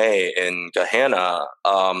Gourmet in Gahanna,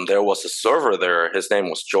 there was a server there. His name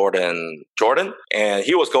was Jordan, and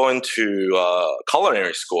he was going to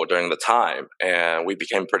culinary school during the time, and we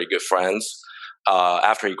became pretty good friends.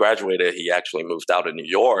 After he graduated, he actually moved out of New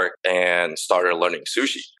York and started learning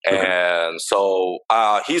sushi. Okay. And so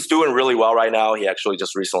he's doing really well right now. He actually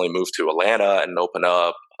just recently moved to Atlanta and opened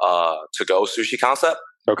up to-go sushi concept.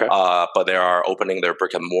 Okay. But they are opening their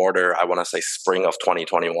brick and mortar, I want to say spring of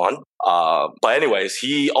 2021. But anyways,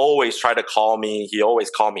 he always tried to call me. He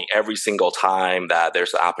always called me every single time that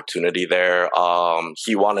there's an opportunity there.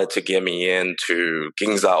 He wanted to get me into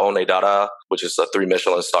Ginza Onedara, which is a 3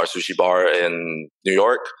 Michelin star sushi bar in New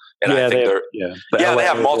York. And I think they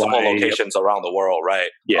have multiple locations around the world,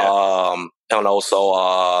 right? Yeah. And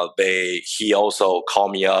also, he also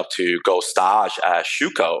called me up to go stage at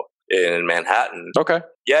Shuko in Manhattan. Okay.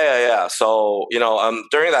 Yeah. So,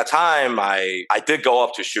 during that time, I did go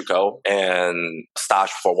up to Shuko and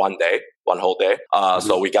stage for one whole day.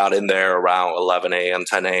 So we got in there around 11 a.m.,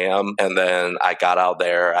 10 a.m. And then I got out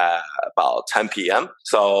there at about 10 p.m.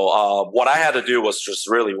 So what I had to do was just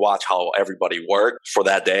really watch how everybody worked for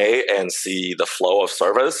that day and see the flow of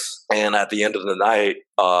service. And at the end of the night,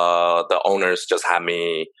 the owners just had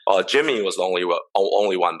me, Jimmy was the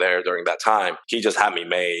only one there during that time. He just had me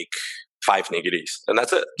make 5 nigiris, and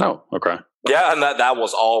that's it. Oh, okay. Yeah, and that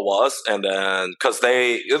was all was. And then, because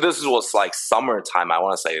this was like summertime, I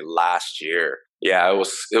want to say last year. Yeah, it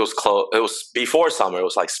was close. It was before summer. It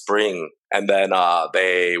was like spring. And then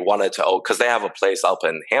they wanted to, because they have a place up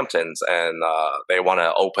in Hamptons, and they want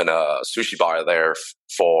to open a sushi bar there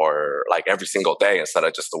for like every single day instead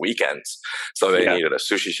of just the weekends. So they needed a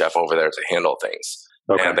sushi chef over there to handle things.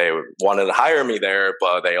 Okay. And they wanted to hire me there,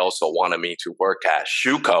 but they also wanted me to work at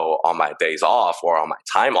Shuko on my days off or on my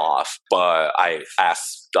time off. But I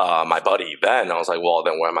asked my buddy then, I was like, well,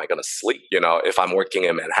 then where am I going to sleep? If I'm working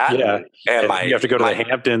in Manhattan and you have to go to the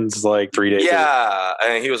Hamptons like 3 days. Yeah.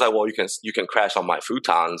 And he was like, well, you can crash on my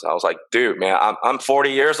futons. I was like, dude, man, I'm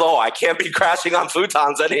 40 years old. I can't be crashing on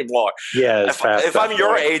futons anymore. Yeah. If I'm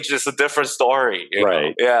your age, it's a different story.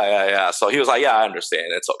 Right. Yeah. So he was like, yeah, I understand.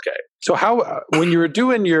 It's okay. So how, when you were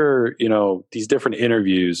doing your, these different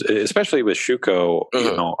interviews, especially with Shuko,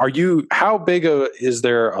 how big is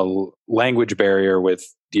there a language barrier with,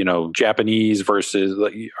 Japanese versus,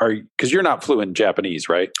 because you're not fluent in Japanese,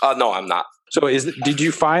 right? No, I'm not. So did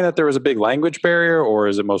you find that there was a big language barrier, or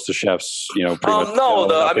is it most of the chefs, pretty much? No,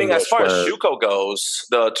 as far as Shuko goes,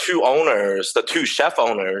 the two chef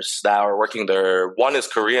owners that are working there, one is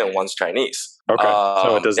Korean, one's Chinese. Okay,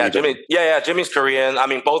 so it doesn't. Jimmy's Korean.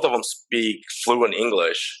 Both of them speak fluent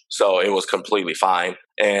English, so it was completely fine.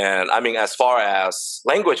 And as far as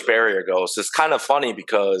language barrier goes, it's kind of funny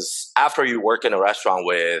because after you work in a restaurant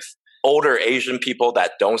with older Asian people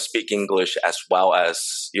that don't speak English as well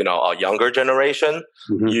as, a younger generation,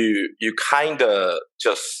 mm-hmm. you kind of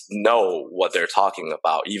just know what they're talking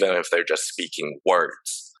about, even if they're just speaking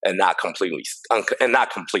words and not complete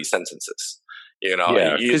sentences.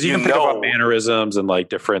 Because you can pick up on mannerisms and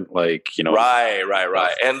different, Right.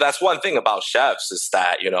 And that's one thing about chefs is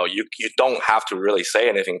that, you don't have to really say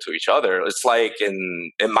anything to each other. It's like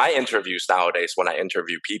in my interviews nowadays, when I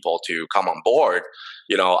interview people to come on board,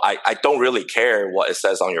 I don't really care what it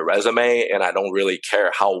says on your resume, and I don't really care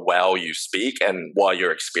how well you speak and what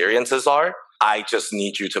your experiences are. I just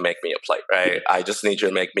need you to make me a plate, right? I just need you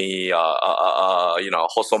to make me,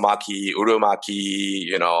 hosomaki,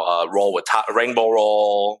 urumaki, roll with rainbow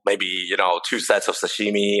roll, maybe, 2 sets of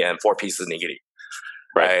sashimi and 4 pieces of nigiri.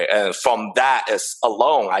 Right. And from that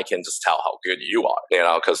alone, I can just tell how good you are,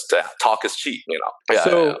 because talk is cheap,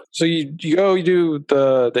 So you go, you do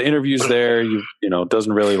the interviews there, it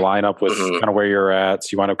doesn't really line up with mm-hmm. kind of where you're at. So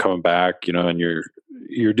you wind up coming back, and you're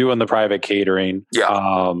doing the private catering,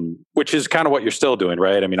 which is kind of what you're still doing,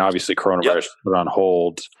 right? Obviously coronavirus put on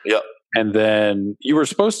hold. Yep. And then you were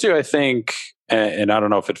supposed to, I think, and I don't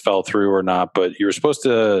know if it fell through or not, but you were supposed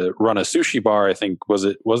to run a sushi bar. I think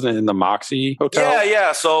wasn't it in the Moxie Hotel?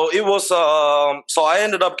 Yeah. So it was. So I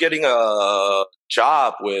ended up getting a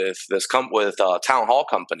job with with Town Hall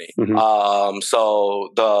Company. Mm-hmm. So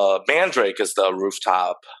the Mandrake is the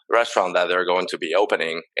rooftop restaurant that they're going to be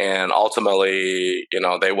opening, and ultimately,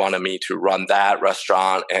 they wanted me to run that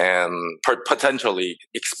restaurant and potentially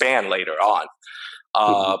expand later on.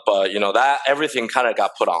 Mm-hmm. But that everything kind of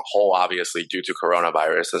got put on hold, obviously, due to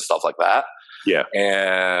coronavirus and stuff like that. Yeah.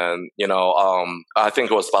 And, I think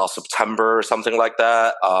it was about September or something like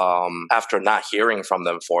that. After not hearing from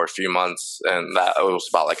them for a few months, and that it was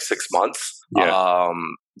about 6 months. Yeah.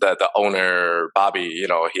 The owner, Bobby,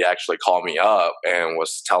 he actually called me up and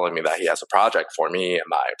was telling me that he has a project for me and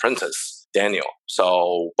my apprentice, Daniel.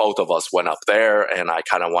 So both of us went up there, and I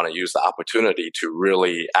kind of want to use the opportunity to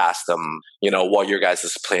really ask them, what your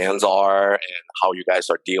guys' plans are and how you guys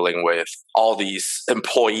are dealing with all these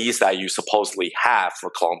employees that you supposedly have for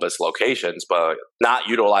Columbus locations, but not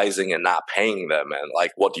utilizing and not paying them. And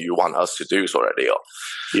what do you want us to do, sort of deal?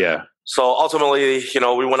 Yeah. So ultimately,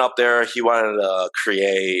 we went up there. He wanted to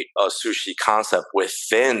create a sushi concept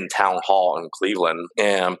within Town Hall in Cleveland.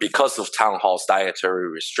 And because of Town Hall's dietary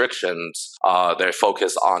restrictions, they're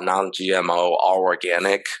focused on non-GMO, all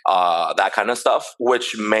organic, that kind of stuff,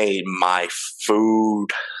 which made my food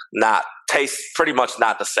not taste pretty much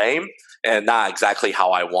not the same and not exactly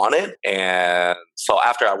how I wanted. And so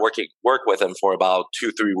after I worked with him for about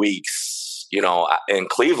 2-3 weeks, in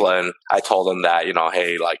Cleveland, I told him that,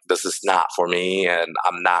 hey, this is not for me, and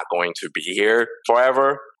I'm not going to be here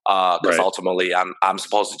forever. Because ultimately I'm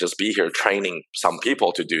supposed to just be here training some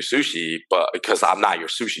people to do sushi, but because I'm not your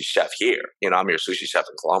sushi chef here, I'm your sushi chef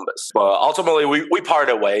in Columbus. But ultimately we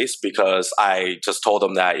parted ways because I just told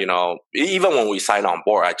him that, even when we signed on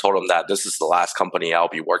board, I told him that this is the last company I'll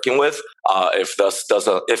be working with. If this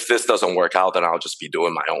doesn't work out, then I'll just be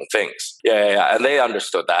doing my own things. Yeah. And they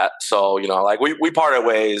understood that. So, we parted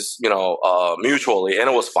ways, mutually, and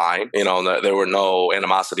it was fine. There were no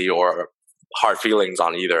animosity or hard feelings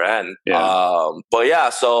on either end. Yeah. But yeah,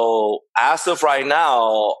 so as of right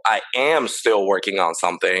now, I am still working on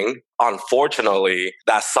something. Unfortunately,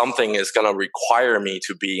 that something is going to require me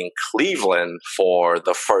to be in Cleveland for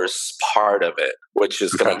the first part of it, which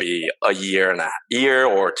is going to be a year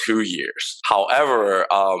or 2 years. However,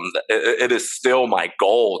 it is still my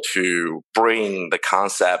goal to bring the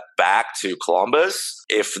concept back to Columbus,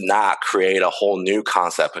 if not create a whole new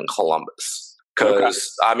concept in Columbus.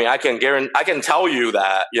 Because I mean, I can tell you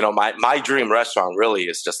that, you know, my dream restaurant really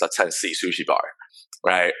is just a 10-seat sushi bar.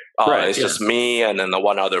 Right. It's just me and then the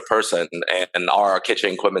one other person, and our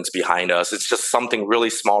kitchen equipment's behind us. It's just something really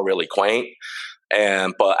small, really quaint.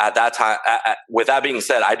 But at that time, with that being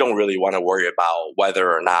said, I don't really want to worry about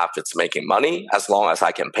whether or not it's making money. As long as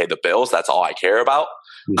I can pay the bills, that's all I care about.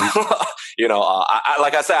 Mm-hmm. You know,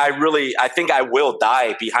 like I said, I think I will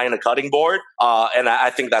die behind a cutting board, and I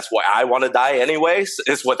think that's where I want to die anyways,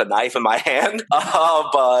 is with a knife in my hand.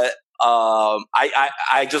 But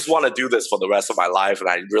I just want to do this for the rest of my life, and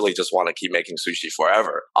I really just want to keep making sushi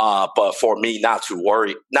forever. But for me not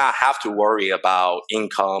have to worry about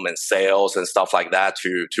income and sales and stuff like that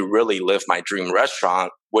to really live my dream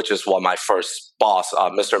restaurant, which is what my first boss,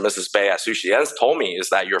 Mr. and Mrs. Bay at Sushi Ends, told me, is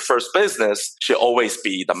that your first business should always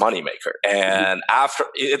be the moneymaker. And after,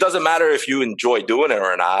 it doesn't matter if you enjoy doing it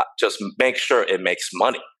or not, just make sure it makes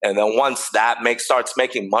money. And then once that starts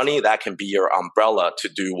making money, that can be your umbrella to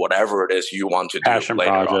do whatever it is you want to do passion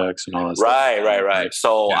later projects on. And all that Right.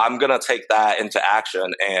 So I'm going to take that into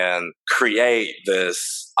action and create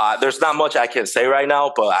this. There's not much I can say right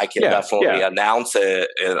now, but I can definitely announce it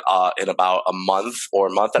in about a month or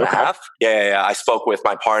a month and a half. Yeah. I spoke with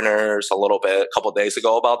my partners a couple of days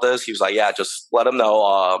ago about this. He was like, just let them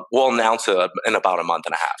know. We'll announce it in about a month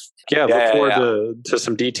and a half. Yeah, look forward to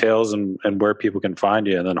some details and where people can find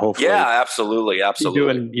you, and then hopefully, absolutely.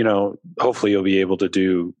 Doing, you know, hopefully you'll be able to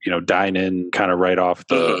do, you know, dine in kind of right off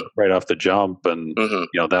the jump, and you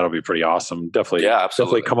know, that'll be pretty awesome. Definitely,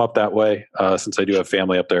 definitely come up that way, since I do have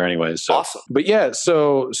family up there anyways. So. Awesome. But yeah,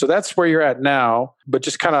 so that's where you're at now. But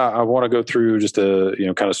just kind of, I want to go through just to, you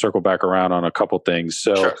know, kind of circle back around on a couple things.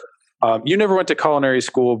 So. Sure. You never went to culinary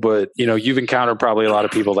school, but, you know, you've encountered probably a lot of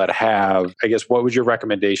people that have. I guess, what would your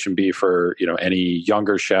recommendation be for, you know, any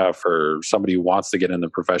younger chef or somebody who wants to get in the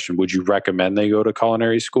profession? Would you recommend they go to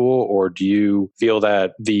culinary school, or do you feel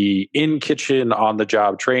that the in-kitchen,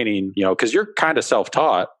 on-the-job training, you know, because you're kind of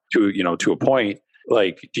self-taught to a point,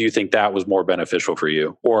 like, do you think that was more beneficial for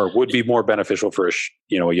you, or would be more beneficial for a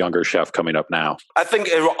younger chef coming up now? I think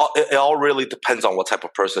it all really depends on what type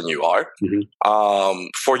of person you are. Mm-hmm.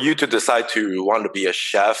 For you to decide to want to be a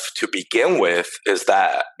chef to begin with, is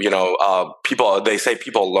that, you know, they say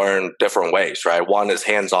people learn different ways, right? One is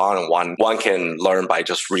hands-on, and one can learn by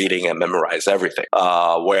just reading and memorize everything.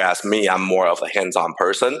 Whereas me, I'm more of a hands-on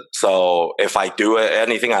person. So if I do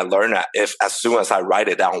anything I learn, as soon as I write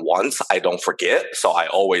it down once, I don't forget. So I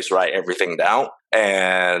always write everything down,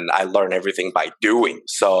 and I learn everything by doing.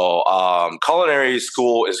 So culinary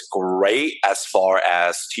school is great as far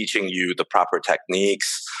as teaching you the proper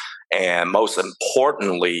techniques, and most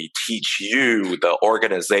importantly, teach you the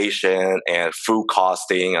organization and food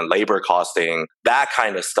costing and labor costing, that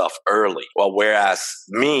kind of stuff early. Well, whereas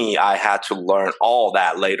me, I had to learn all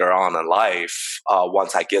that later on in life,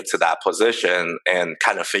 once I get to that position, and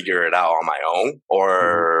kind of figure it out on my own,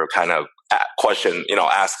 or kind of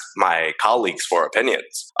ask my colleagues for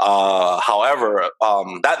opinions. However,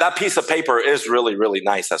 that piece of paper is really, really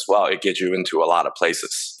nice as well. It gets you into a lot of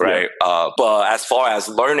places, right? Yeah. But as far as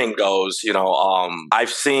learning goes, you know,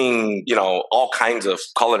 I've seen, you know, all kinds of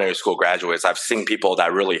culinary school graduates. I've seen people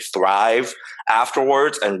that really thrive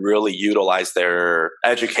afterwards and really utilize their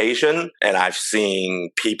education. And I've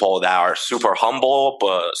seen people that are super humble,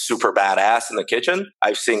 but super badass in the kitchen.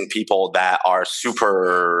 I've seen people that are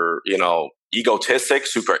super, you know, egotistic,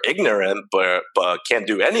 super ignorant, but can't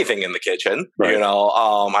do anything in the kitchen. Right. You know,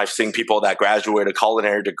 I've seen people that graduate a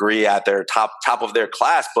culinary degree at their top of their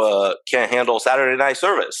class, but can't handle Saturday night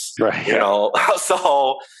service. Right. You know,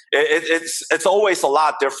 so it's always a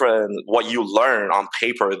lot different what you learn on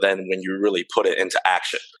paper than when you really put it into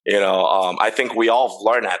action. You know, I think we all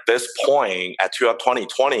learn at this point at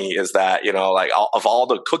 2020 is that, you know, like of all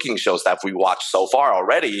the cooking shows that we watched so far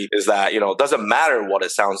already, is that, you know, it doesn't matter what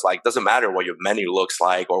it sounds like, doesn't matter what your menu looks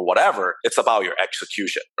like or whatever. It's about your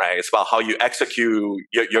execution, right? It's about how you execute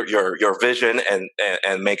your vision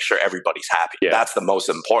and make sure everybody's happy. Yeah. That's the most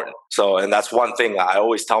important. So, and that's one thing I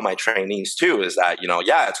always tell my trainees too, is that, you know,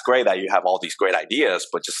 yeah, it's great that you have all these great ideas,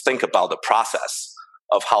 but just think about the process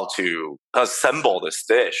of how to assemble this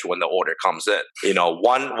dish when the order comes in. You know,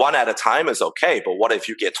 one at a time is okay, but what if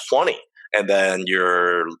you get 20 and then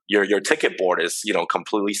your ticket board is,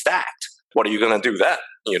 completely stacked. What are you going to do then?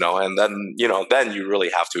 And then you really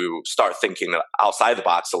have to start thinking outside the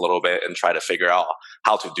box a little bit and try to figure out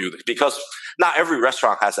how to do this, because not every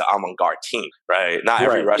restaurant has an avant-garde team, right? Not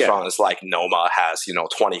every restaurant is like Noma has,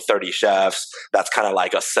 20, 30 chefs. That's kind of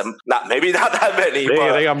like maybe not that many.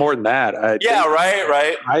 They got more than that.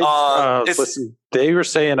 Right. Listen, they were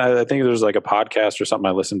saying, I think there was like a podcast or something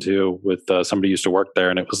I listened to with somebody who used to work there,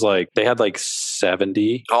 and it was like they had like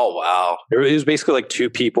 70. Oh, wow. It was basically like two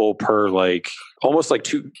people per almost like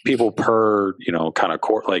two people per, kind of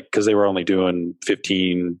court, like, because they were only doing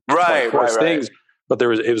 15 course things. But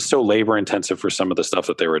it was so labor intensive for some of the stuff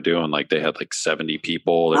that they were doing. Like they had like 70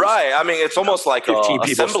 people. Right. I mean, it's almost like 15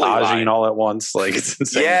 people assembly line all at once. Like it's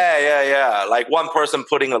insane. Yeah. Like one person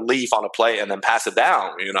putting a leaf on a plate and then pass it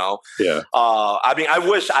down, Yeah. I mean, I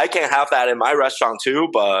wish I can have that in my restaurant too,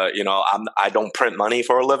 but I don't print money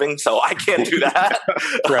for a living, so I can't do that.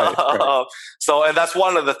 Right. And that's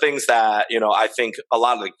one of the things that, I think a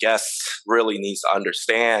lot of the guests really needs to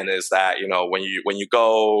understand is that, when you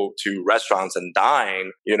go to restaurants and dine,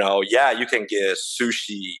 you can get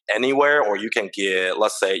sushi anywhere, or you can get,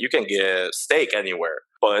 let's say, steak anywhere.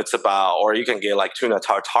 But it's about, or you can get like tuna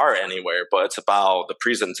tartare anywhere, but it's about the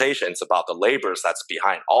presentation. It's about the labors that's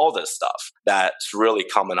behind all this stuff that's really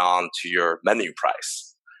coming on to your menu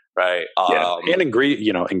price. Right. And ingredients.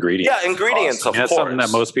 Yeah, ingredients, of course. That's something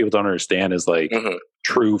that most people don't understand is like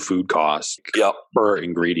true food costs per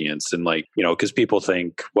ingredients. And like, because people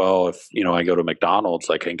think, well, if, I go to McDonald's,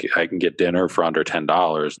 like I can get dinner for under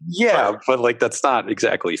 $10. Yeah, but like that's not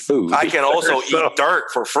exactly food. I can also eat dirt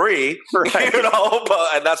for free, right.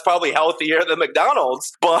 And that's probably healthier than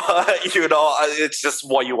McDonald's. But, it's just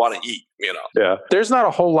what you want to eat. Yeah. There's not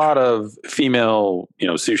a whole lot of female,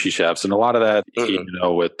 sushi chefs, and a lot of that,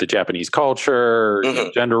 with the Japanese culture,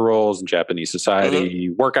 gender roles in Japanese society,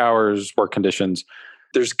 work hours, work conditions.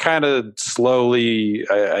 There's kind of slowly,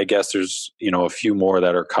 I guess there's, a few more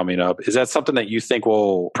that are coming up. Is that something that you think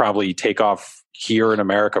will probably take off here in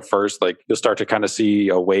America first? Like you'll start to kind of see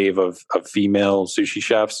a wave of female sushi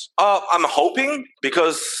chefs? I'm hoping,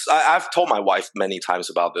 because I've told my wife many times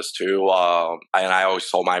about this too. And I always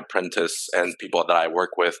told my apprentice and people that I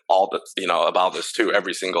work with about this too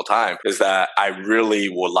every single time, is that I really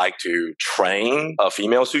would like to train a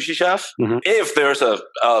female sushi chef. If there's a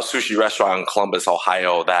sushi restaurant in Columbus,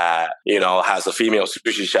 Ohio that, has a female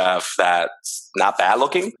sushi chef that's not bad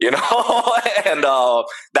looking, and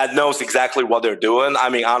that knows exactly what they're doing. I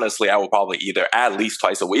mean, honestly, I will probably eat there at least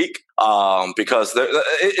twice a week, because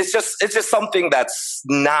it's just something that's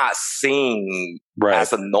not seen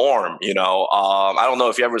as a norm. I don't know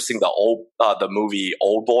if you ever seen the movie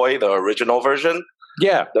Old Boy, the original version.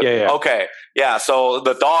 Yeah. Okay. Yeah. So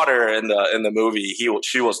the daughter in the movie,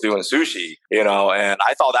 she was doing sushi, and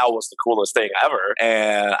I thought that was the coolest thing ever.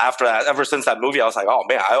 And ever since that movie, I was like, oh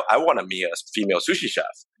man, I want to be a female sushi chef,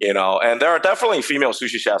 and there are definitely female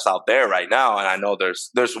sushi chefs out there right now. And I know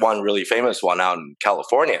there's one really famous one out in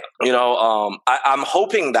California, I'm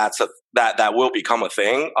hoping that will become a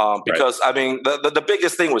thing. Because I mean, the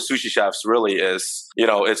biggest thing with sushi chefs really is,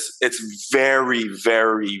 it's very,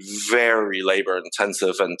 very, very labor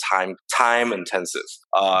intensive and time intensive.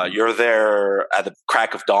 You're there at the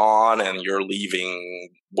crack of dawn and you're leaving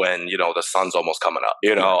when, the sun's almost coming up,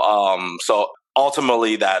 so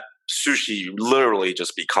ultimately that sushi literally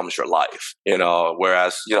just becomes your life,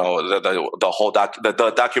 whereas, the whole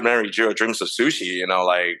the documentary Jiro Dreams of Sushi,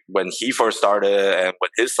 like when he first started and when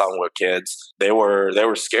his son were kids, they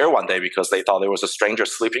were scared one day because they thought there was a stranger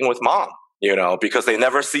sleeping with mom. Because they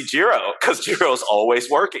never see Jiro, because Jiro's always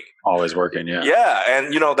working. Always working, yeah. Yeah,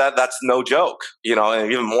 and that's no joke.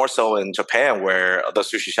 And even more so in Japan, where the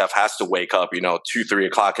sushi chef has to wake up, 2-3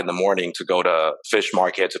 o'clock in the morning to go to fish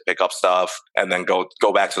market to pick up stuff, and then go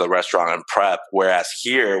back to the restaurant and prep. Whereas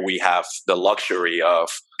here we have the luxury of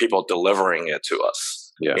people delivering it to us.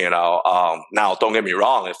 Yeah. Now don't get me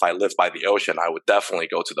wrong. If I lived by the ocean, I would definitely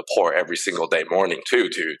go to the port every single day morning too,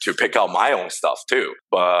 to pick out my own stuff too.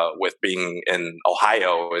 But with being in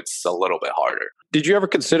Ohio, it's a little bit harder. Did you ever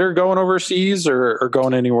consider going overseas or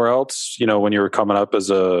going anywhere else, when you were coming up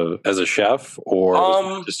as a chef,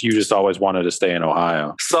 or you just always wanted to stay in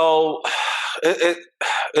Ohio? So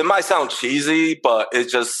it might sound cheesy, but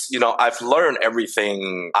it's just, I've learned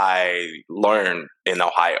everything I learned in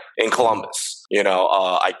Ohio, in Columbus.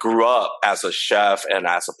 I grew up as a chef and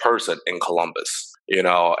as a person in Columbus.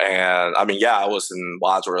 And I mean, yeah, I was in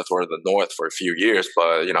Wadsworth or the North for a few years,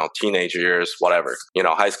 but, teenage years, whatever,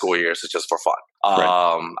 high school years is just for fun.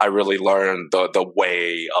 Right. I really learned the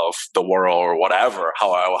way of the world or whatever,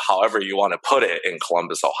 however you want to put it in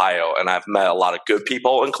Columbus, Ohio. And I've met a lot of good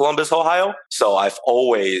people in Columbus, Ohio. So I've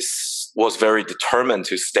always was very determined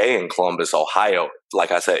to stay in Columbus, Ohio.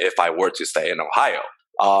 Like I said, if I were to stay in Ohio.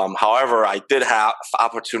 However, I did have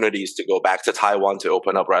opportunities to go back to Taiwan to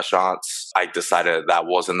open up restaurants. I decided that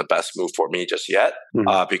wasn't the best move for me just yet,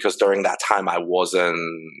 because during that time I wasn't,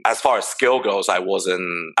 as far as skill goes, I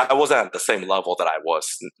wasn't at the same level that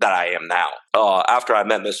I am now. After I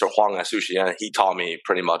met Mr. Huang at Sushi Inn, he taught me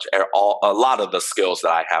pretty much a lot of the skills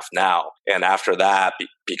that I have now. And after that,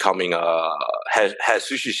 becoming a head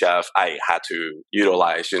sushi chef, I had to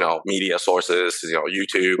utilize, media sources,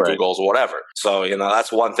 YouTube, right. Google's, whatever. So,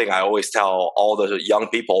 that's one thing I always tell all the young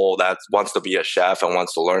people that wants to be a chef and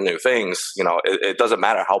wants to learn new things. It doesn't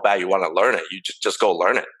matter how bad you want to learn it. You just go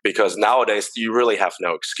learn it, because nowadays you really have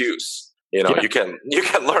no excuse. You can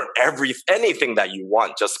learn anything that you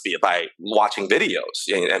want just by watching videos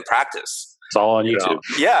and practice. It's all on YouTube.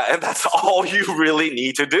 Yeah, and that's all you really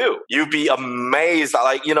need to do. You'd be amazed.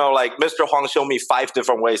 Like Mr. Huang showed me 5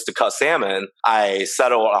 different ways to cut salmon. I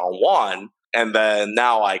settled on one. And then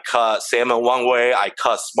now I cut salmon one way, I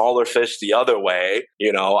cut smaller fish the other way.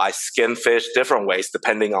 I skin fish different ways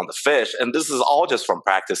depending on the fish. And this is all just from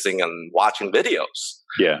practicing and watching videos.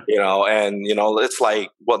 Yeah. It's like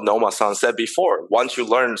what Noma-san said before. Once you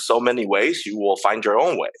learn so many ways, you will find your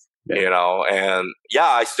own way. Yeah. And yeah,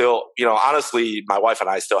 I still, honestly, my wife and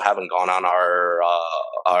I still haven't gone on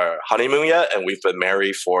our honeymoon yet, and we've been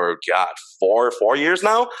married for 4 years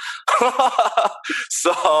now.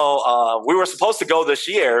 So we were supposed to go this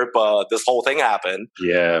year, but this whole thing happened.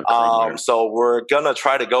 Yeah. So we're gonna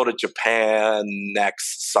try to go to Japan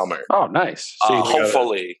next summer. Oh, nice. So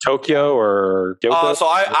hopefully Tokyo or Kyoto. So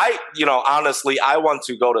I honestly, I want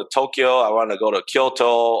to go to Tokyo. I want to go to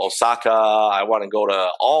Kyoto, Osaka. I want to go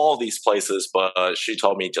to all these places, but she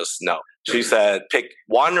told me just no. She said, pick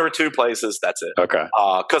 1 or 2 places. That's it. Okay.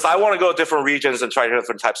 Because I want to go to different regions and try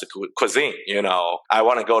different types of cuisine. I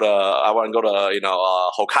want to go to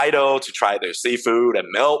Hokkaido to try their seafood and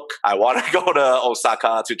milk. I want to go to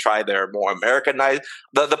Osaka to try their more Americanized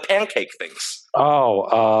the pancake things.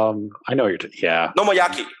 Oh, I know what you're. Yeah.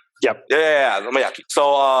 Nomoyaki. Yep. Yeah, Nomoyaki.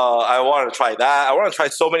 So I want to try that. I want to try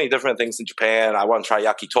so many different things in Japan. I want to try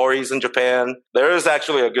yakitoris in Japan. There is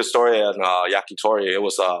actually a good story on yakitori. It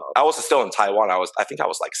was I was still in Taiwan. I think I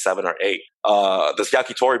was like 7 or 8. This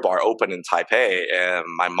yakitori bar opened in Taipei, and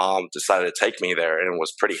my mom decided to take me there, and it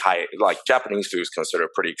was pretty high. Like Japanese food is considered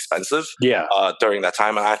pretty expensive. Yeah. During that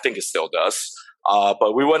time, and I think it still does.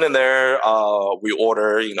 But we went in there, we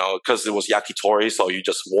order, because it was yakitori, so you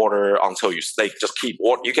just order until you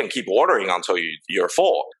can keep ordering until you're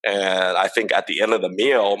full. And I think at the end of the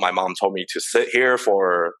meal, my mom told me to sit here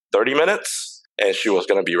for 30 minutes. And she was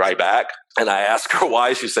going to be right back. And I asked her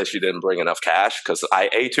why. She said she didn't bring enough cash because I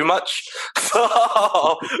ate too much.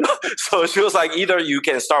 So she was like, either you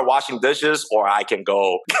can start washing dishes or I can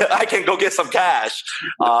go get some cash.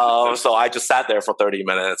 So I just sat there for 30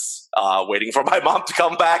 minutes waiting for my mom to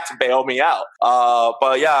come back to bail me out.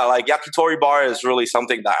 But yeah, like yakitori bar is really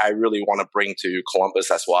something that I really want to bring to Columbus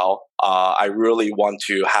as well. I really want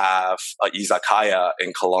to have an izakaya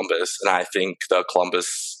in Columbus. And I think the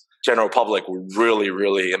Columbus general public would really,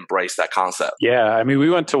 really embrace that concept. Yeah, I mean,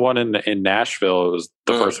 we went to one in Nashville. It was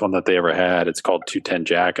the first one that they ever had. It's called 210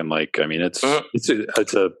 Jack, and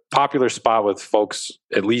it's a popular spot with folks,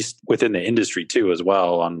 at least within the industry too, as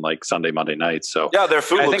well, on like Sunday, Monday nights. So yeah, their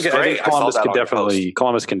food looks great. I think Columbus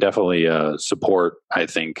can definitely support. I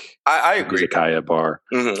think I agree. Izakaya bar.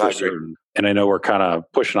 Mm-hmm, I agree. And I know we're kind of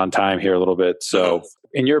pushing on time here a little bit, so.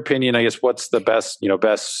 In your opinion, I guess, what's the best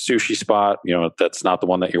sushi spot, that's not the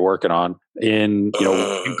one that you're working on in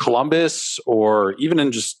Columbus or even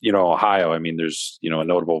in just, Ohio? I mean, there's, a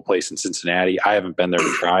notable place in Cincinnati. I haven't been there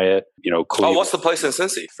to try it. What's the place in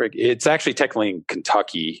Cincy? It's actually technically in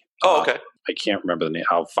Kentucky. Oh, okay. I can't remember the name.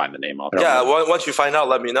 I'll find the name. Once you find out,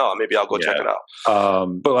 let me know. Maybe I'll go check it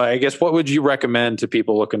out. But I guess what would you recommend to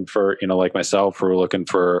people looking for, like myself, who are looking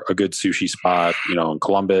for a good sushi spot, in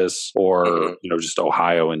Columbus or, just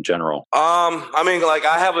Ohio in general? I mean, like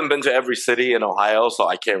I haven't been to every city in Ohio, so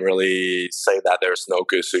I can't really say that there's no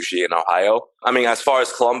good sushi in Ohio. I mean, as far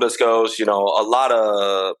as Columbus goes, a lot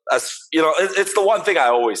of, it's the one thing I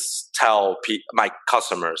always tell my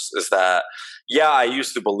customers is that, Yeah, I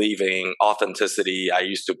used to believe in authenticity. I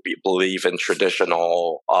used to believe in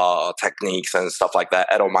traditional techniques and stuff like that,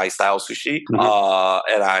 Edomai style sushi.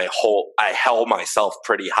 And I held myself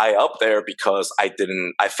pretty high up there because I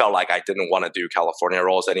felt like I didn't want to do California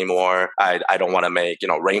rolls anymore. I don't want to make,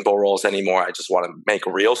 rainbow rolls anymore. I just want to make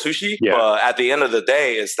real sushi. Yeah. But at the end of the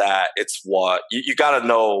day is that it's what you got to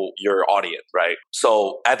know your audience, right?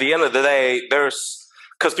 So at the end of the day,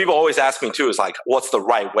 because people always ask me too, is like, what's the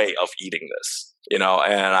right way of eating this? And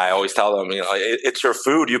I always tell them, it's your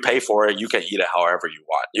food. You pay for it. You can eat it however you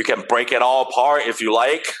want. You can break it all apart if you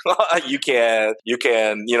like. you can,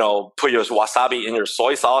 put your wasabi in your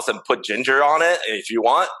soy sauce and put ginger on it if you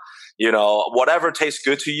want. Whatever tastes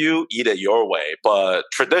good to you, eat it your way. But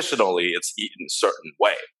traditionally, it's eaten a certain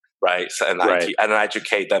way. Right. And I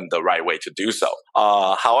educate them the right way to do so.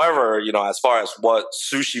 However, as far as what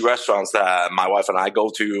sushi restaurants that my wife and I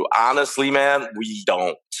go to, honestly, man, we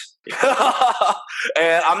don't.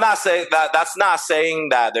 And I'm not saying that. That's not saying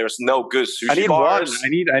that there's no good sushi bars.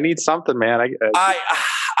 I need something, man.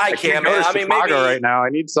 I can't, man. I mean, maybe right now. I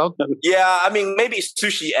need something. Yeah, I mean, maybe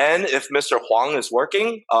Sushi N. If Mr. Huang is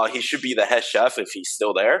working, he should be the head chef if he's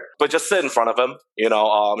still there. But just sit in front of him.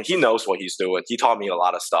 He knows what he's doing. He taught me a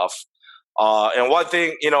lot of stuff. And one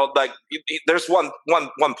thing, there's one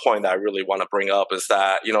point that I really want to bring up is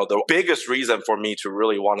that, the biggest reason for me to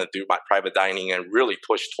really want to do my private dining and really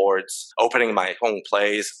push towards opening my own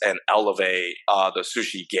place and elevate the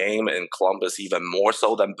sushi game in Columbus even more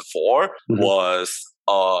so than before was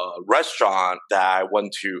a restaurant that I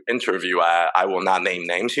went to interview at. I will not name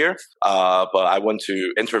names here, but I went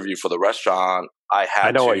to interview for the restaurant.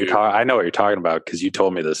 I know what you're talking about because you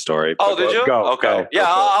told me this story. Oh, did you? Okay. Yeah,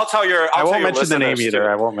 I'll tell your. I won't mention the name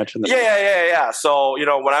either. I won't mention the name. Yeah. So,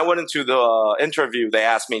 when I went into the interview, they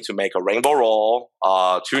asked me to make a rainbow roll, 2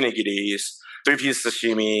 nigiris, 3-piece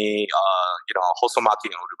sashimi, hosomaki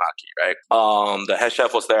and urumaki, right? The head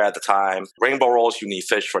chef was there at the time. Rainbow rolls, you need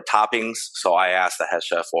fish for toppings. So I asked the head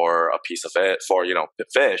chef for a piece of it, for,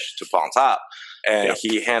 fish to put on top. And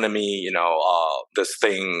he handed me, this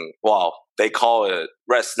thing, well, they call it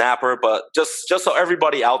red snapper, but just so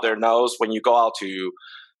everybody out there knows, when you go out to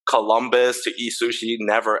Columbus to eat sushi,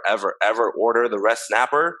 never, ever, ever order the red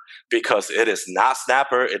snapper because it is not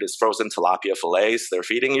snapper. It is frozen tilapia fillets they're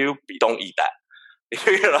feeding you. Don't eat that.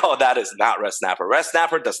 That is not red snapper. Red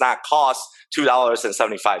snapper does not cost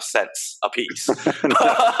 $2.75 a piece.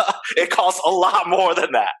 It costs a lot more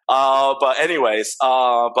than that. But anyways,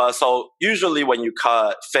 so usually when you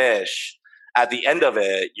cut fish, at the end of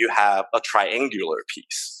it, you have a triangular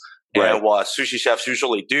piece. Right. And what sushi chefs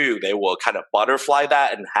usually do, they will kind of butterfly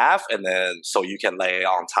that in half, and then so you can lay it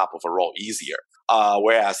on top of a roll easier.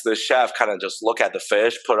 Whereas the chef kind of just look at the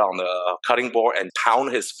fish, put it on the cutting board, and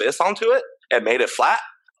pound his fist onto it and made it flat.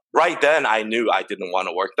 Right then, I knew I didn't want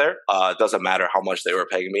to work there. It doesn't matter how much they were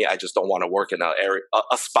paying me. I just don't want to work in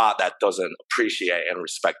a spot that doesn't appreciate and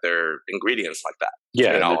respect their ingredients like that.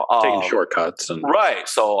 Yeah, taking shortcuts. Right.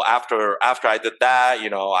 So after I did that,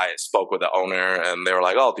 I spoke with the owner and they were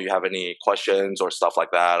like, oh, do you have any questions or stuff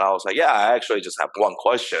like that? And I was like, yeah, I actually just have one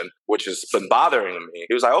question, which has been bothering me.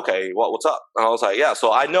 He was like, okay, what's up? And I was like, yeah,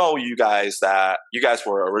 so I know you guys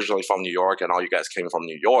were originally from New York and all you guys came from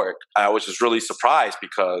New York. I was just really surprised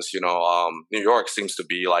because, New York seems to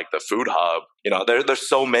be like the food hub. There's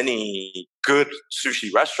so many good sushi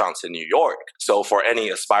restaurants in New York. So for any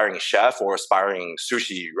aspiring chef or aspiring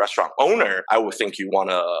sushi restaurant owner, I would think you want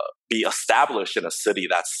to be established in a city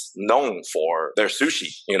that's known for their sushi,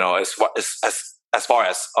 as far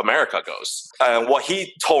as America goes. And what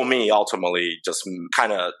he told me ultimately just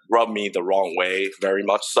kind of rubbed me the wrong way, very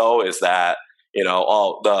much so, is that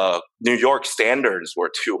the New York standards were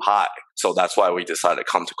too high. So that's why we decided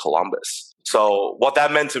to come to Columbus. So what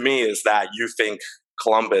that meant to me is that you think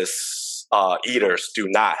Columbus eaters do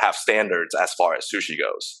not have standards as far as sushi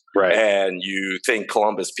goes. Right. And you think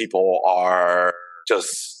Columbus people are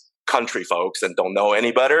just country folks and don't know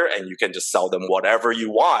any better, and you can just sell them whatever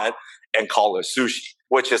you want and call it sushi,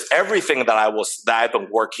 which is everything that I've been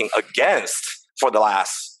working against for the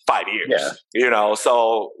last 5 years. Yeah.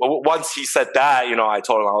 So once he said that, I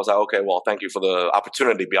told him, I was like, okay, well, thank you for the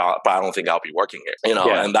opportunity, but I don't think I'll be working here.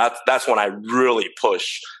 And that's when I really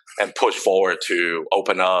push forward to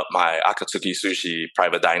open up my Akatsuki Sushi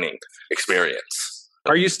private dining experience.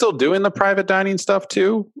 Are you still doing the private dining stuff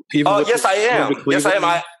too? Even Yes, I am. Yes, I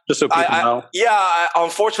am. Just so people know.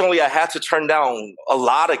 Unfortunately, I had to turn down a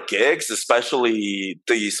lot of gigs, especially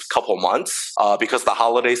these couple months, because the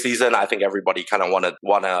holiday season. I think everybody kind of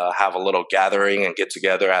want to have a little gathering and get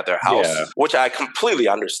together at their house, which I completely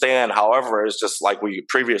understand. However, it's just like we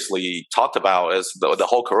previously talked about, is the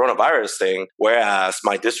whole coronavirus thing. Whereas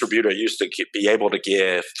my distributor used to be able to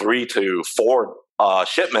give 3 to 4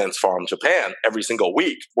 shipments from Japan every single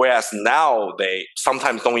week, whereas now they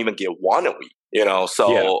sometimes don't even get 1 a week.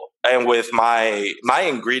 And with my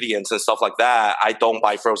ingredients and stuff like that, I don't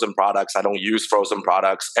buy frozen products. I don't use frozen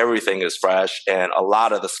products. Everything is fresh. And a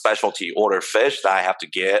lot of the specialty order fish that I have to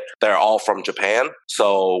get, they're all from Japan.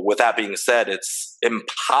 So with that being said, it's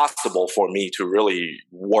impossible for me to really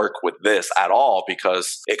work with this at all,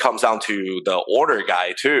 because it comes down to the order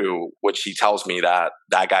guy too, which he tells me that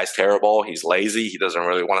guy's terrible. He's lazy. He doesn't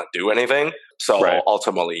really want to do anything. So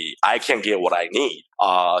ultimately, I can't get what I need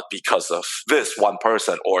because of this one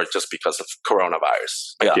person, or just because of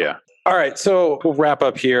coronavirus. Yeah. All right. So we'll wrap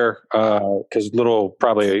up here because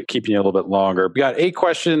probably keeping you a little bit longer. We got 8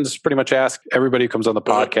 questions, pretty much ask everybody who comes on the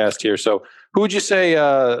podcast here. So who would you say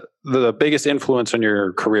the biggest influence on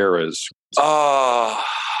your career is?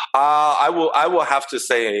 I will have to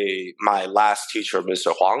say my last teacher,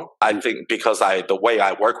 Mr. Huang. I think because the way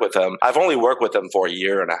I work with him, I've only worked with him for 1.5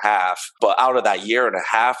 years, but out of that 1.5 years,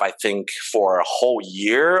 I think for a whole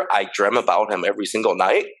year, I dream about him every single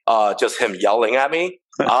night, just him yelling at me.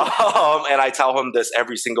 And I tell him this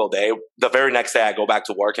every single day. The very next day I go back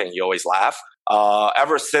to work and he always laugh.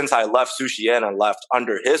 Ever since I left Sushi Inn and left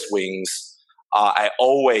under his wings,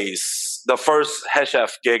 the first head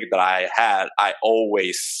chef gig that I had, I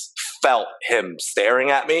always felt him staring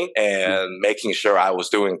at me and making sure I was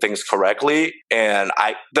doing things correctly. And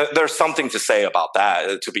there's something to be said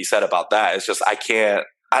about that. It's just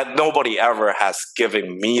nobody ever has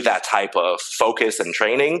given me that type of focus and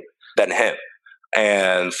training than him.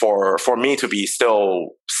 And for me to be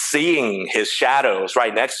still seeing his shadows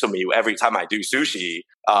right next to me every time I do sushi,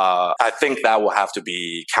 I think that will have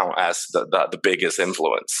to count as the biggest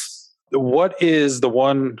influence. What is the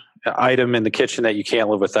one item in the kitchen that you can't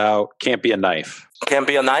live without? Can't be a knife. Can't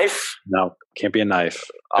be a knife? No, can't be a knife.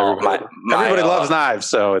 Everybody loves knives,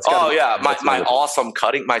 so it's. My awesome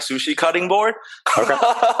my sushi cutting board. Okay.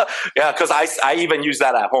 Yeah, because I even use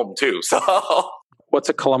that at home too. So. What's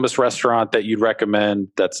a Columbus restaurant that you'd recommend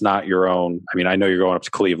that's not your own? I mean, I know you're going up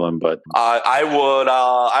to Cleveland, but I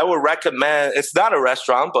would recommend. It's not a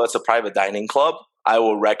restaurant, but it's a private dining club. I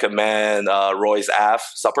would recommend Roy's Ave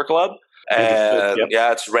Supper Club, and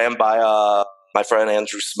it's ran by my friend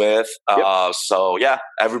Andrew Smith. So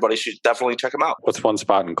everybody should definitely check him out. What's one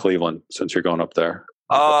spot in Cleveland since you're going up there?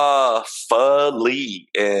 Pho Li,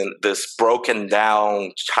 in this broken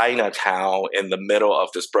down Chinatown in the middle of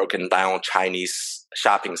this broken down Chinese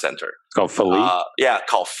shopping center. It's called Pho Li?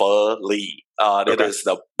 Called Pho Li. It is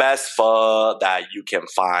the best pho that you can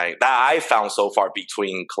find, that I found so far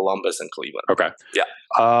between Columbus and Cleveland. Okay.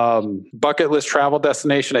 Yeah. Bucket list travel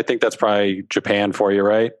destination, I think that's probably Japan for you,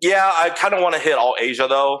 right? Yeah, I kind of want to hit all Asia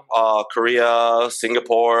though. Korea,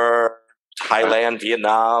 Singapore, Thailand,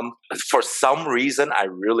 Vietnam. For some reason, I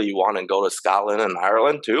really want to go to Scotland and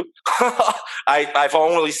Ireland too. I've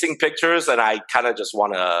only seen pictures, and I kind of just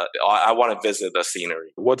want to visit the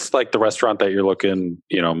scenery. What's like the restaurant that you're looking,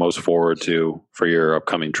 most forward to for your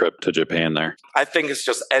upcoming trip to Japan there? I think it's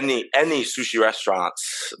just any sushi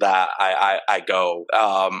restaurants that I go.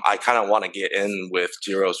 I kind of want to get in with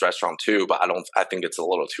Jiro's restaurant too, but I think it's a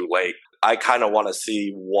little too late. I kind of want to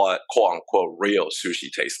see what quote unquote real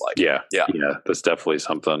sushi tastes like. Yeah. That's definitely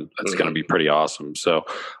something that's going to be pretty awesome. So,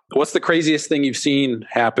 what's the craziest thing you've seen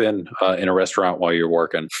happen in a restaurant while you're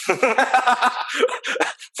working?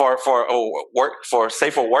 for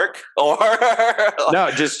safer work, or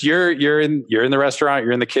no, just you're in the restaurant,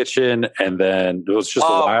 you're in the kitchen, and then it was just a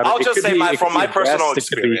wild. I'll just say from my personal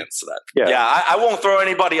experience. I won't throw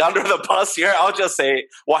anybody under the bus here. I'll just say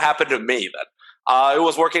what happened to me then. It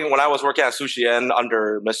was when I was working at Sushi Inn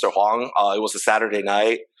under Mr. Huang. It was a Saturday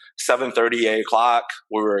night, 7:30, 8 o'clock.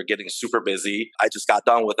 We were getting super busy. I just got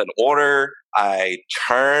done with an order. I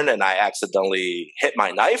turned and I accidentally hit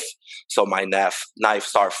my knife. So my knife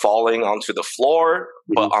started falling onto the floor,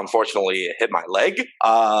 but unfortunately it hit my leg.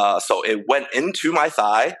 So it went into my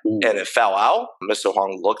thigh and it fell out. Mr.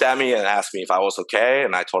 Huang looked at me and asked me if I was okay.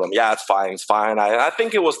 And I told him, yeah, it's fine. I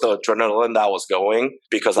think it was the adrenaline that was going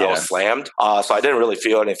because I was slammed. So I didn't really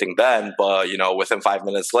feel anything then. But, within 5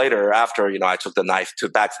 minutes later, after, I took the knife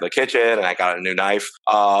back to the kitchen and I got a new knife,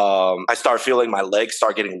 I started feeling my legs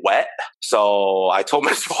start getting wet. So So I told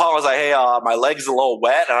Mr. Huang, I was like, hey, my leg's a little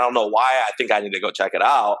wet and I don't know why. I think I need to go check it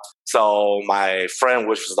out. So my friend,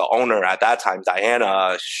 which was the owner at that time,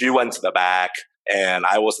 Diana, she went to the back and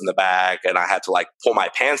I was in the back and I had to like pull my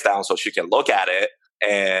pants down so she can look at it.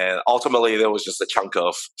 And ultimately there was just a chunk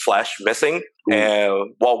of flesh missing. Mm.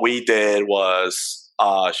 And what we did was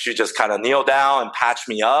she just kind of kneeled down and patched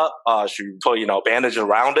me up. She put, bandage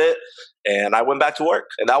around it. And I went back to work,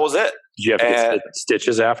 and that was it. Did you have to get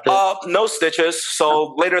stitches after? No stitches.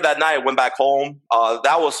 So later that night, I went back home.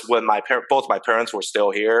 That was when both my parents were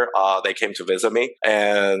still here. They came to visit me.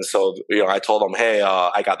 And so, I told them, hey,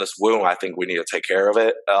 I got this wound. I think we need to take care of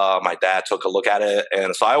it. My dad took a look at it.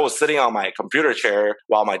 And so I was sitting on my computer chair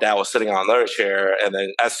while my dad was sitting on another chair. And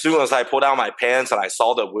then as soon as I pulled down my pants and I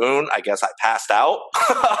saw the wound, I guess I passed out.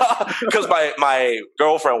 Because my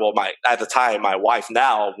girlfriend, at the time, my wife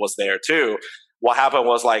now was there too. What happened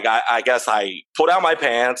was like, I guess I pulled down my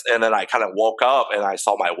pants and then I kind of woke up and I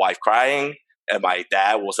saw my wife crying and my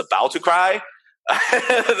dad was about to cry.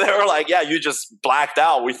 They were like, yeah, you just blacked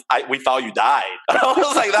out. We thought you died. I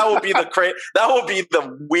was like, that would be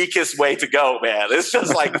the weakest way to go, man. It's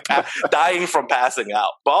just like dying from passing out.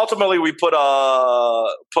 But ultimately we put a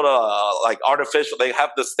like artificial, they have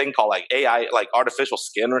this thing called like AI, like artificial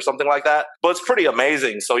skin or something like that. But it's pretty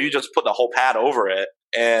amazing. So you just put the whole pad over it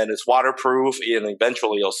and it's waterproof and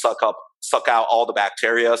eventually it'll suck out all the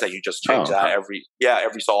bacteria and you just change that every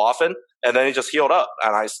so often. And then it just healed up.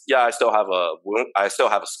 And I still have a wound. I still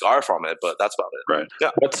have a scar from it, but that's about it. Right.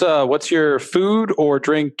 Yeah. What's your food or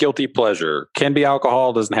drink guilty pleasure? Can be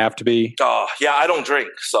alcohol, doesn't have to be. Yeah, I don't drink.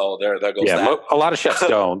 So there goes that. A lot of chefs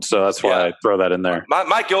don't. So that's why I throw that in there.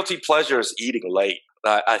 My guilty pleasure is eating late.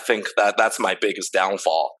 I think that's my biggest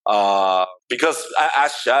downfall. Because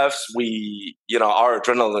as chefs, we, our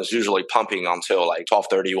adrenaline is usually pumping until like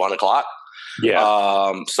 12:30, 1 o'clock.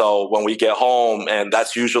 Yeah. So when we get home, and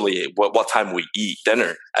that's usually what time we eat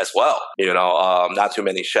dinner as well. Not too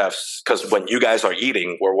many chefs, because when you guys are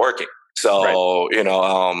eating, we're working. So,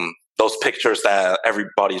 right. Those pictures that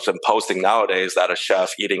everybody's been posting nowadays that a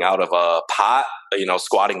chef eating out of a pot,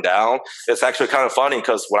 squatting down. It's actually kind of funny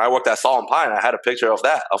because when I worked at Salt and Pine, I had a picture of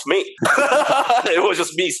me. It was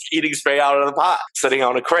just me eating straight out of the pot, sitting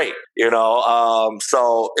on a crate,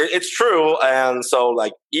 So it's true. And so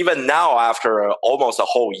like even now after almost a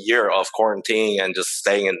whole year of quarantine and just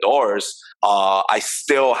staying indoors, I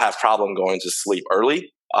still have problem going to sleep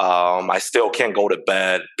early. I still can't go to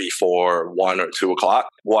bed before 1 or 2 o'clock.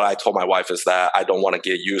 What I told my wife is that I don't want to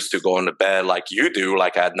get used to going to bed like you do,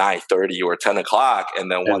 like at 9:30 or 10 o'clock.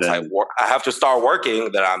 And then once I have to start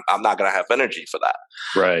working, then I'm not going to have energy for that.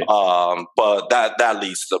 Right. But that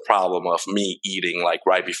leads to the problem of me eating like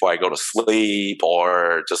right before I go to sleep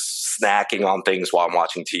or just snacking on things while I'm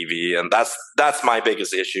watching TV. And that's my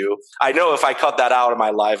biggest issue. I know if I cut that out of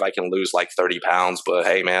my life, I can lose like 30 pounds, but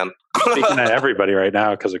hey, man. Speaking to everybody right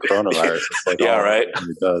now because of coronavirus. It's like, right.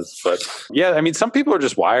 It does. But yeah, I mean, some people are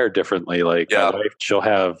just wired differently. Like my wife, she'll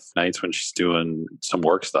have nights when she's doing some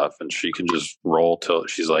work stuff and she can just roll till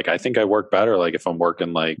she's like, I think I work better like if I'm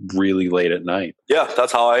working like really late at night. Yeah,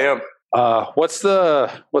 that's how I am. What's the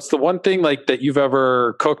one thing like that you've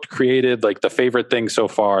ever cooked, created, like the favorite thing so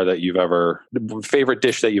far that the favorite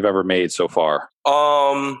dish that you've ever made so far?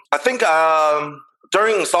 I think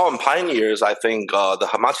during Salt and Pine years, I think the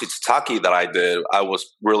hamachi tataki that I did, I was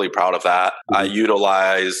really proud of that. Mm-hmm. I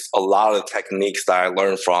utilized a lot of the techniques that I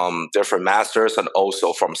learned from different masters and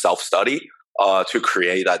also from self-study to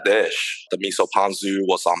create that dish. The miso ponzu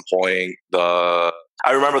was on point.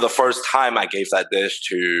 I remember the first time I gave that dish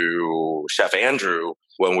to Chef Andrew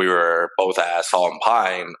when we were both at Salt and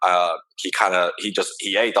Pine.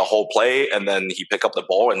 He ate the whole plate and then he picked up the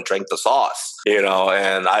bowl and drank the sauce, and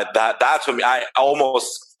that to me, I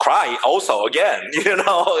almost cried also again, and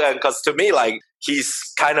because to me, like, he's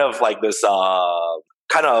kind of like this,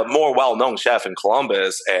 kind of more well-known chef in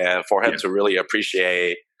Columbus, and for him to really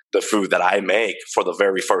appreciate the food that I make for the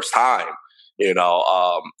very first time,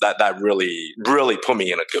 that really, really put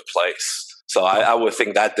me in a good place. So I would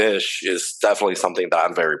think that dish is definitely something that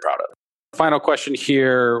I'm very proud of. Final question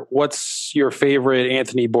here. What's your favorite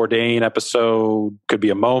Anthony Bourdain episode? Could be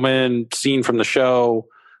a moment, scene from the show.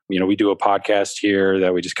 We do a podcast here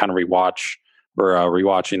that we just kind of rewatch. We're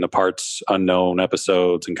rewatching the parts unknown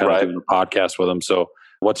episodes and kind of doing a podcast with them. So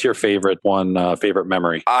what's your favorite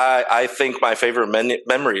memory? I think my favorite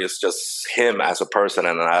memory is just him as a person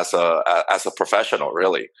and as a professional,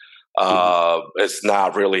 really. It's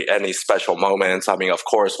not really any special moments. I mean, of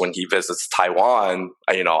course, when he visits Taiwan,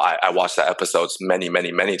 I watch the episodes many,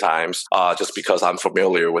 many, many times, just because I'm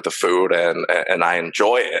familiar with the food and I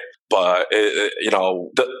enjoy it. but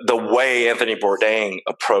the way Anthony Bourdain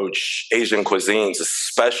approached Asian cuisines,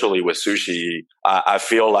 especially with sushi, I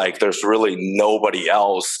feel like there's really nobody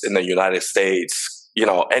else in the United States.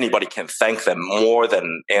 Anybody can thank them more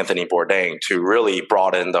than Anthony Bourdain to really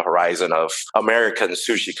broaden the horizon of American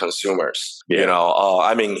sushi consumers. Yeah.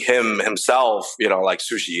 Him himself, like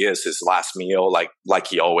sushi is his last meal, like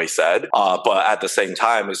he always said. But at the same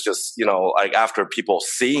time, it's just, like after people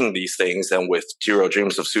seeing these things and with Jiro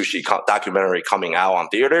Dreams of Sushi documentary coming out on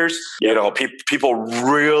theaters, people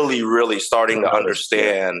really, really starting to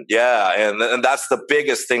understand. Yeah. And that's the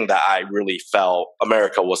biggest thing that I really felt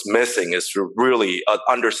America was missing is really an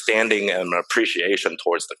understanding and appreciation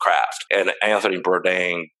towards the craft. And Anthony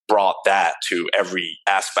Bourdain brought that to every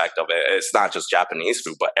aspect of it. It's not just Japanese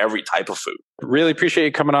food, but every type of food. Really appreciate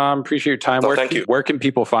you coming on. Appreciate your time. Thank you. Where can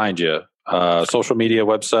people find you? Social media,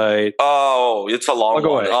 website? Oh, it's a long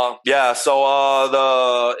one. So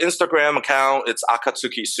the Instagram account, it's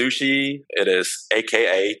Akatsuki Sushi. It is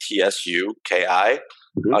AKATSUKI.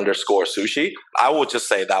 _ sushi. I would just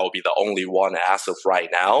say that would be the only one as of right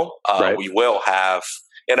now. Right. We will have,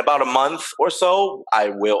 in about a month or so, I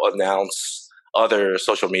will announce other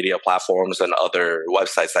social media platforms and other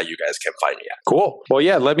websites that you guys can find me at. Cool. Well,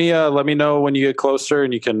 yeah, let me know when you get closer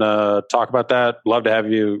and you can talk about that. Love to have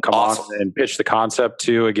you come on and pitch the concept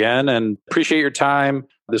too again, and appreciate your time.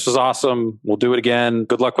 This was awesome. We'll do it again.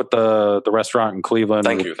 Good luck with the restaurant in Cleveland.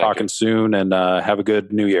 Thank you. Talking soon, and have a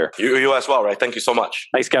good new year. You as well, right? Thank you so much.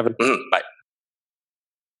 Thanks, Kevin. Bye.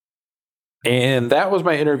 And that was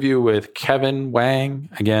my interview with Kevin Wang,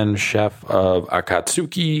 again, chef of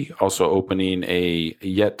Akatsuki, also opening a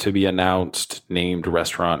yet-to-be-announced named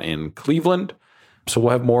restaurant in Cleveland. So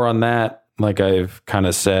we'll have more on that. Like I've kind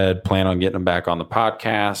of said, plan on getting him back on the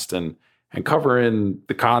podcast and covering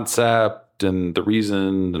the concept and the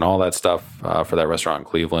reason and all that stuff for that restaurant in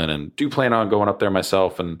Cleveland. And do plan on going up there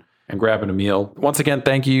myself and grabbing a meal. Once again,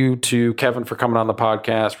 thank you to Kevin for coming on the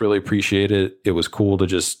podcast. Really appreciate it. It was cool to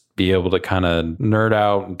just be able to kind of nerd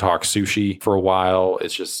out and talk sushi for a while.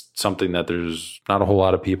 It's just something that there's not a whole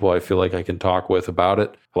lot of people I feel like I can talk with about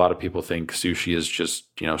it. A lot of people think sushi is just,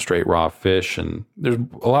 straight raw fish, and there's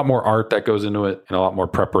a lot more art that goes into it and a lot more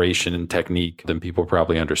preparation and technique than people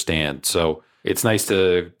probably understand. So it's nice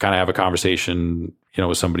to kind of have a conversation,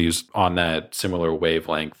 with somebody who's on that similar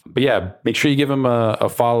wavelength. But yeah, make sure you give him a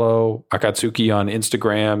follow. Akatsuki on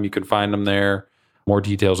Instagram. You can find him there. More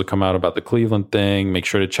details will come out about the Cleveland thing. Make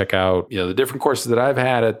sure to check out, the different courses that I've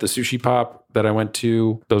had at the Sushi Pop that I went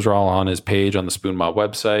to. Those are all on his page on the Spoon Mob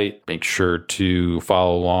website. Make sure to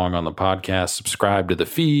follow along on the podcast. Subscribe to the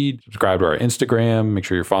feed. Subscribe to our Instagram. Make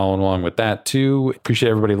sure you're following along with that too. Appreciate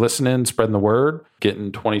everybody listening, spreading the word,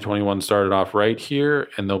 getting 2021 started off right here.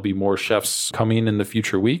 And there'll be more chefs coming in the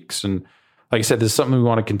future weeks. And like I said, this is something we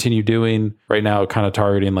want to continue doing right now, kind of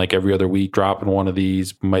targeting like every other week, dropping one of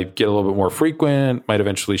these. Might get a little bit more frequent, might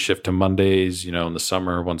eventually shift to Mondays, in the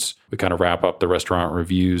summer once we kind of wrap up the restaurant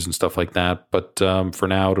reviews and stuff like that. But for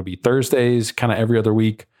now, it'll be Thursdays, kind of every other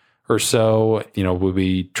week or so. We'll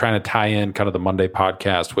be trying to tie in kind of the Monday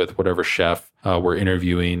podcast with whatever chef we're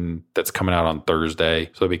interviewing that's coming out on Thursday.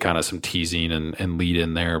 So there'll be kind of some teasing and lead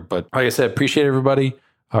in there. But like I said, appreciate everybody.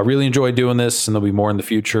 I really enjoyed doing this, and there'll be more in the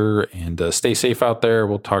future. And stay safe out there.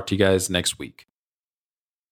 We'll talk to you guys next week.